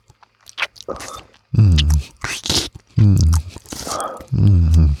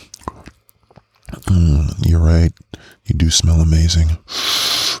 You're right. You do smell amazing.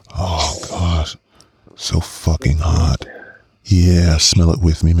 Oh, God. So fucking hot. Yeah, smell it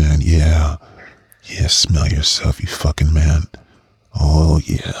with me, man. Yeah. Yeah, smell yourself, you fucking man. Oh,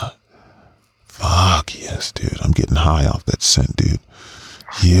 yeah. Fuck, yes, dude. I'm getting high off that scent, dude.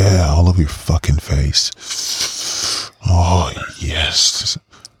 Yeah, all over your fucking face. Oh, yes.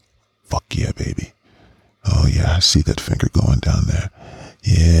 Fuck yeah, baby. Oh, yeah, I see that finger going down there.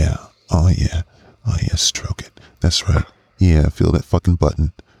 Yeah. Oh, yeah. Oh, yeah, stroke it. That's right. Yeah, feel that fucking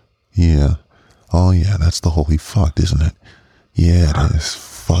button. Yeah. Oh, yeah, that's the holy fucked, isn't it? Yeah, it is.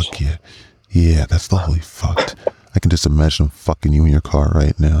 Fuck yeah. Yeah, that's the holy fucked. I can just imagine fucking you in your car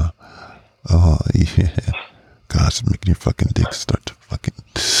right now. Oh, yeah. Gosh, making your fucking dick start to fucking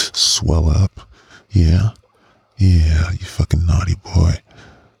swell up. Yeah. Yeah, you fucking naughty boy.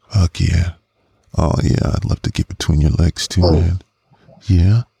 Fuck yeah. Oh, yeah, I'd love to get between your legs too, man.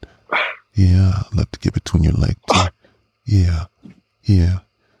 Yeah. Yeah, I'd love to get between your legs too. Yeah. Yeah.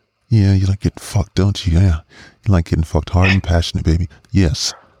 Yeah, you like getting fucked, don't you? Yeah. You like getting fucked hard and passionate, baby.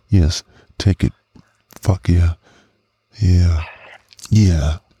 Yes. Yes. Take it. Fuck yeah. Yeah.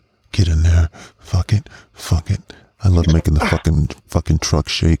 Yeah. Get in there. Fuck it. Fuck it. I love making the fucking truck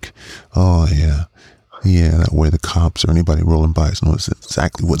shake. Oh, yeah. Yeah, that way the cops or anybody rolling by knows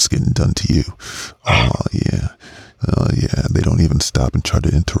exactly what's getting done to you. Oh, yeah. Oh, yeah. They don't even stop and try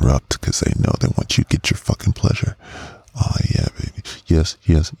to interrupt because they know they want you to get your fucking pleasure. Oh, yeah, baby. Yes,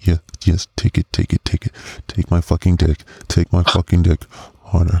 yes, yes, yes. Take it, take it, take it. Take my fucking dick. Take my fucking dick.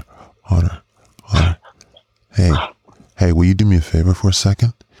 Harder, harder, harder. Hey, hey, will you do me a favor for a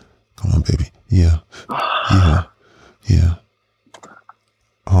second? Come on, baby. Yeah, yeah, yeah.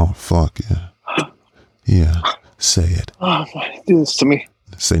 Oh, fuck, yeah. Yeah, say it. Oh, he did this to me.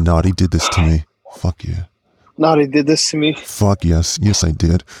 Say, Naughty did this to me. Fuck yeah. Naughty did this to me. Fuck yes. Yes, I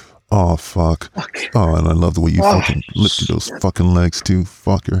did. Oh, fuck. Oh, and I love the way you fucking lifted those fucking legs, too.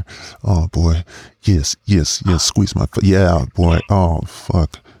 Fucker. Oh, boy. Yes, yes, yes. Squeeze my foot. Yeah, boy. Oh,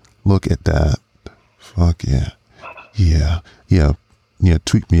 fuck. Look at that. Fuck yeah. Yeah. Yeah. Yeah,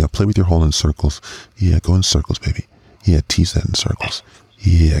 tweak me up. Play with your hole in circles. Yeah, go in circles, baby. Yeah, tease that in circles.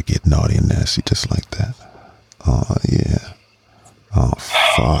 Yeah, get naughty and nasty just like that. Oh, yeah. Oh,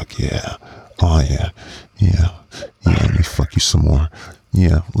 fuck, yeah. Oh, yeah. Yeah. Yeah, let me fuck you some more.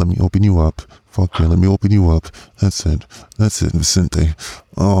 Yeah, let me open you up. Fuck yeah, let me open you up. That's it. That's it, Vicente.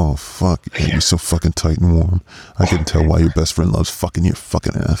 Oh, fuck. Yeah, you're so fucking tight and warm. I can tell why your best friend loves fucking your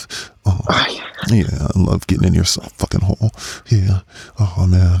fucking ass. Oh, yeah, I love getting in your fucking hole. Yeah. Oh,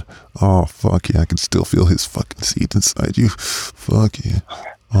 man. Oh, fuck yeah, I can still feel his fucking seed inside you. Fuck yeah.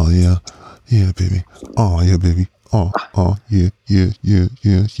 Oh, yeah. Yeah, baby. Oh, yeah, baby. Oh, yeah, yeah, yeah,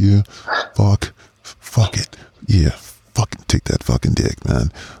 yeah, yeah. Fuck. Fuck it. Yeah. Fucking take that fucking dick,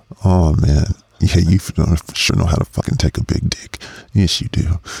 man. Oh, man. Yeah, you sure know how to fucking take a big dick. Yes, you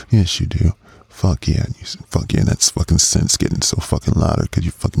do. Yes, you do. Fuck yeah. Fuck yeah. And that's fucking sense getting so fucking louder because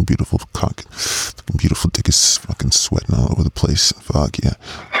your fucking beautiful cock, fucking beautiful dick is fucking sweating all over the place. Fuck yeah.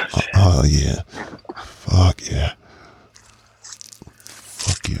 Oh, yeah. Fuck yeah.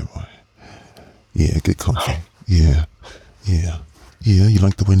 Fuck yeah, boy. Yeah, get comfy. Yeah. Yeah. Yeah, you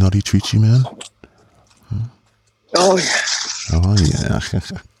like the way Naughty treats you, man? Oh, yeah. Oh, yeah.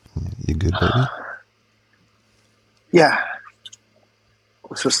 You good, baby? Yeah.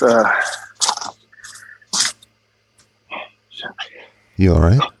 It's just, You all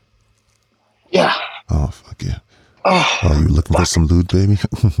right? Yeah. Oh, fuck yeah. Oh, You looking for some lewd, baby?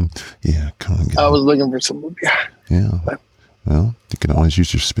 Yeah, come on, get I on. was looking for some, yeah. Yeah. Well, you can always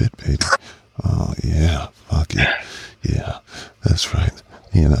use your spit, baby. Oh, yeah. Fuck yeah. Yeah, that's right.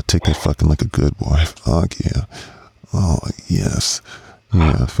 Yeah, now take that fucking like a good boy. Fuck yeah. Oh, yes.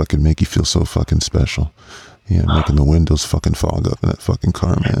 Yeah, fucking make you feel so fucking special. Yeah, making the windows fucking fog up in that fucking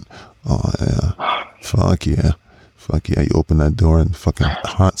car, man. Oh, yeah. Fuck yeah. Fuck yeah, you open that door and fucking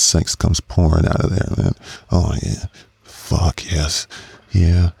hot sex comes pouring out of there, man. Oh, yeah. Fuck yes.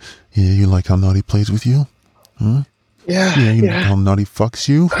 Yeah. Yeah, you like how Naughty plays with you? Huh? Yeah. Yeah, you like how Naughty fucks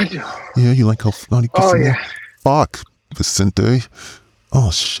you? I do. Yeah, you like how Naughty gets Oh, in yeah. there? Fuck, Vicente.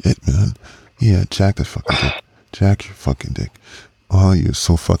 Oh, shit, man. Yeah, jack the fucking dick. Jack your fucking dick. Oh, you're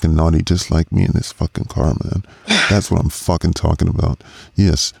so fucking naughty, just like me in this fucking car, man. That's what I'm fucking talking about.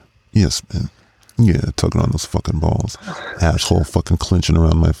 Yes, man. Yeah, tugging on those fucking balls. Asshole fucking clenching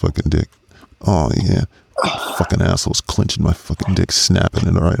around my fucking dick. Oh, yeah. Fucking assholes clenching my fucking dick, snapping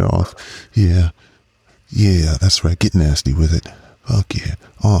it right off. Yeah. Yeah, that's right. Get nasty with it. Fuck yeah.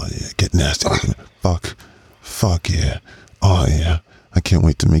 Oh, yeah. Get nasty with it. Fuck yeah. Oh, yeah. I can't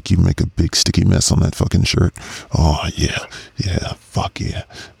wait to make you make a big sticky mess on that fucking shirt. Oh, yeah. Yeah. Fuck yeah.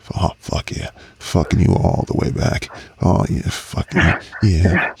 Oh, fuck yeah. Fucking you all the way back. Oh, yeah. Fuck yeah.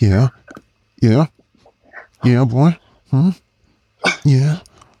 Yeah. Yeah. Yeah. Yeah, boy. Yeah.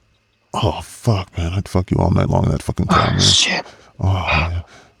 Oh, fuck, man. I'd fuck you all night long in that fucking car, man. Shit. Oh, yeah.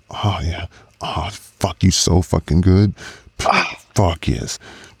 Oh, yeah. Oh, fuck you so fucking good. Fuck yes.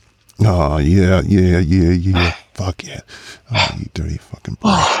 Oh, yeah. Fuck yeah. Oh, you dirty fucking boy.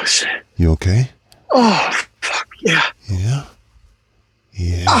 Oh, shit. You okay? Oh, fuck, yeah. Yeah?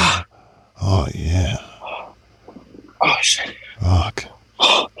 Yeah. Oh, yeah. Oh, shit. Fuck.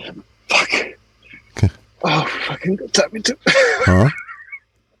 Oh, fuck. Oh, fucking good timing, too. Huh?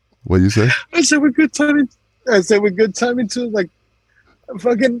 What'd you say? I said we're good timing. Too. Like,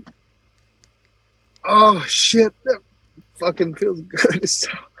 fucking. Oh, shit. That fucking feels good.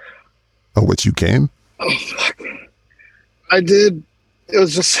 Oh, what, you came? Oh, fuck. I did. It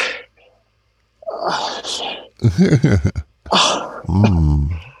was just. Oh,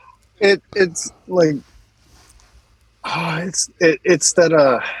 shit. It's like. Oh, it's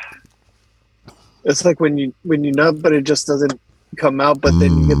that. It's like when you nut, but it just doesn't come out. But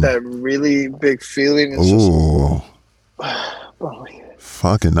then you get that really big feeling. It's Ooh. oh,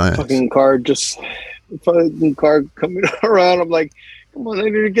 Fucking nice. Fucking car coming around. I'm like, come on, I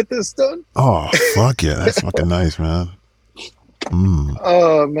need to get this done. Oh, fuck yeah. That's fucking nice, man.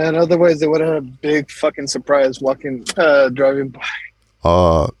 Oh, man. Otherwise, they would have had a big fucking surprise driving by.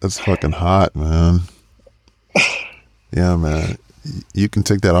 Oh, that's fucking hot, man. Yeah, man. You can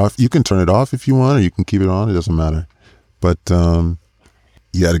take that off. You can turn it off if you want, or you can keep it on. It doesn't matter. But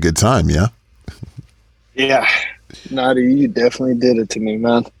you had a good time, yeah? Yeah. Naughty, you definitely did it to me,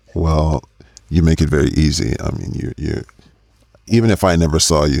 man. Well, you make it very easy. I mean, you even if I never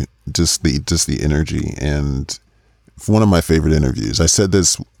saw you, just the energy, and one of my favorite interviews. I said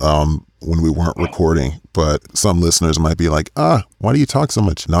this when we weren't recording, but some listeners might be like, why do you talk so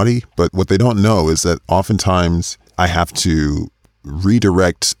much, Naughty? But what they don't know is that oftentimes I have to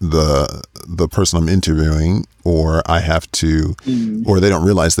redirect the person I'm interviewing, or I have to, or they don't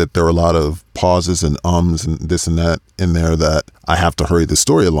realize that there are a lot of pauses and ums and this and that in there that I have to hurry the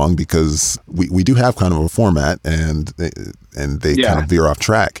story along, because we do have kind of a format, and they kind of veer off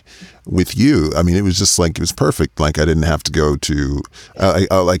track. With you, I mean, it was just like, it was perfect. Like, I didn't have to go to,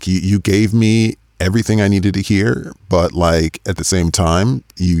 like you gave me everything I needed to hear, but like at the same time,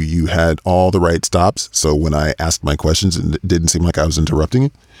 you had all the right stops. So when I asked my questions, it didn't seem like I was interrupting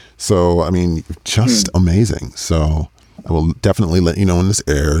it. So, I mean, just amazing. So I will definitely let you know when this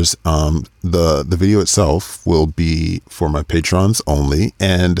airs. The video itself will be for my patrons only,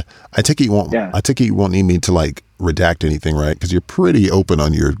 and I take it you won't. I take it you won't need me to like redact anything, right? Because you're pretty open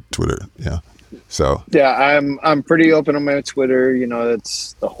on your Twitter. Yeah. So yeah, I'm pretty open on my Twitter. You know,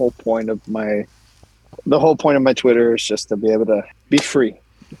 that's the whole point of my Twitter is just to be able to be free,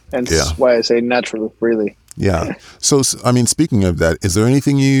 and that's why I say naturally, freely. Yeah. So, I mean, speaking of that, is there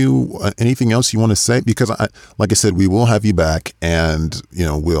anything else you want to say? Because like I said, we will have you back, and you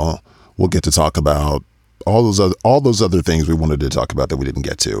know, we'll get to talk about all those other things we wanted to talk about that we didn't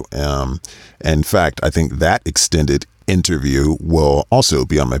get to. In fact, I think that extended interview will also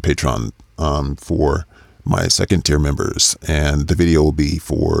be on my Patreon for my second tier members, and the video will be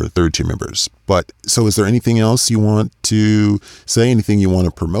for third tier members. But so is there anything else you want to say, anything you want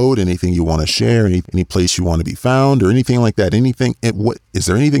to promote, anything you want to share, any place you want to be found, or anything like that? What is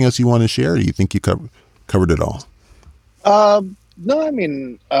there anything else you want to share, or do you think you covered it all? No, I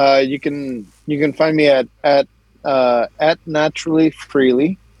mean, you can find me at naturally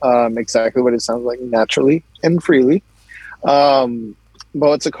freely, exactly what it sounds like, naturally and freely. But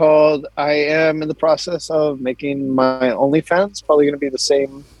what's it called? I am in the process of making my OnlyFans. Probably going to be the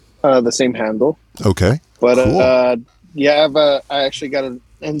same handle. Okay. But cool. I actually got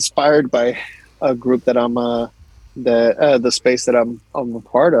inspired by a group that I'm the space that I'm a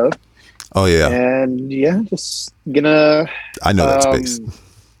part of. Oh yeah. And yeah, just gonna. I know that space.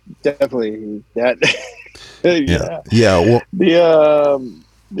 Definitely that. Yeah. Well.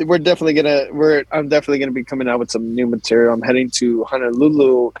 I'm definitely gonna be coming out with some new material. I'm heading to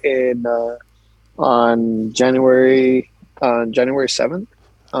Honolulu on January 7th.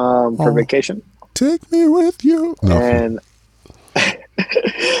 for vacation. Take me with you. No. And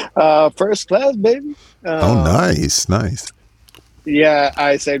first class, baby. Nice. Yeah,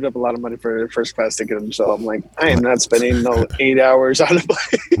 I saved up a lot of money for first class ticket, so I'm like, I am not spending no 8 hours on a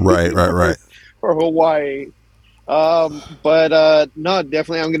plane. Right. For Hawaii. But no,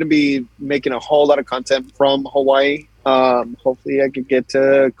 definitely I'm going to be making a whole lot of content from Hawaii. Hopefully I could get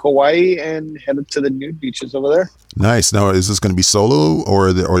to Kauai and head up to the nude beaches over there. Nice. Now, is this going to be solo,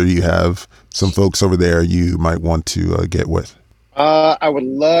 or do you have some folks over there you might want to get with? I would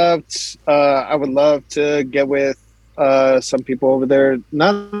love to get with some people over there,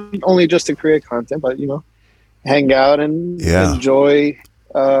 not only just to create content, but hang out and enjoy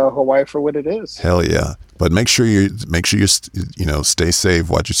Hawaii for what it is. Hell yeah! But make sure you stay safe.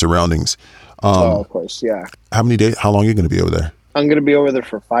 Watch your surroundings. Of course, yeah. How many days? How long are you going to be over there? I'm going to be over there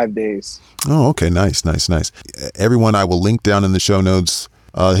for 5 days. Oh, okay. Nice. Everyone, I will link down in the show notes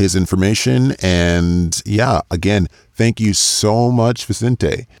his information. And yeah, again, thank you so much,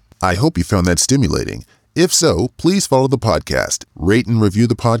 Vicente. I hope you found that stimulating. If so, please follow the podcast, rate and review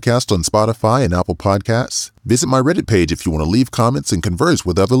the podcast on Spotify and Apple Podcasts. Visit my Reddit page if you want to leave comments and converse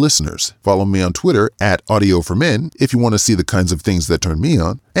with other listeners. Follow me on Twitter @AudioForMen if you want to see the kinds of things that turn me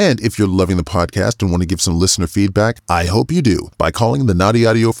on. And if you're loving the podcast and want to give some listener feedback, I hope you do by calling the Naughty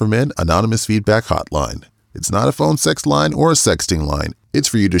Audio for Men Anonymous Feedback Hotline. It's not a phone sex line or a sexting line. It's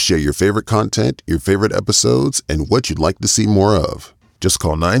for you to share your favorite content, your favorite episodes, and what you'd like to see more of. Just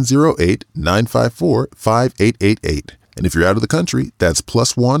call 908-954-5888. And if you're out of the country, that's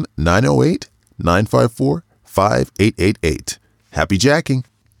 +1 908 954 5888. Happy jacking.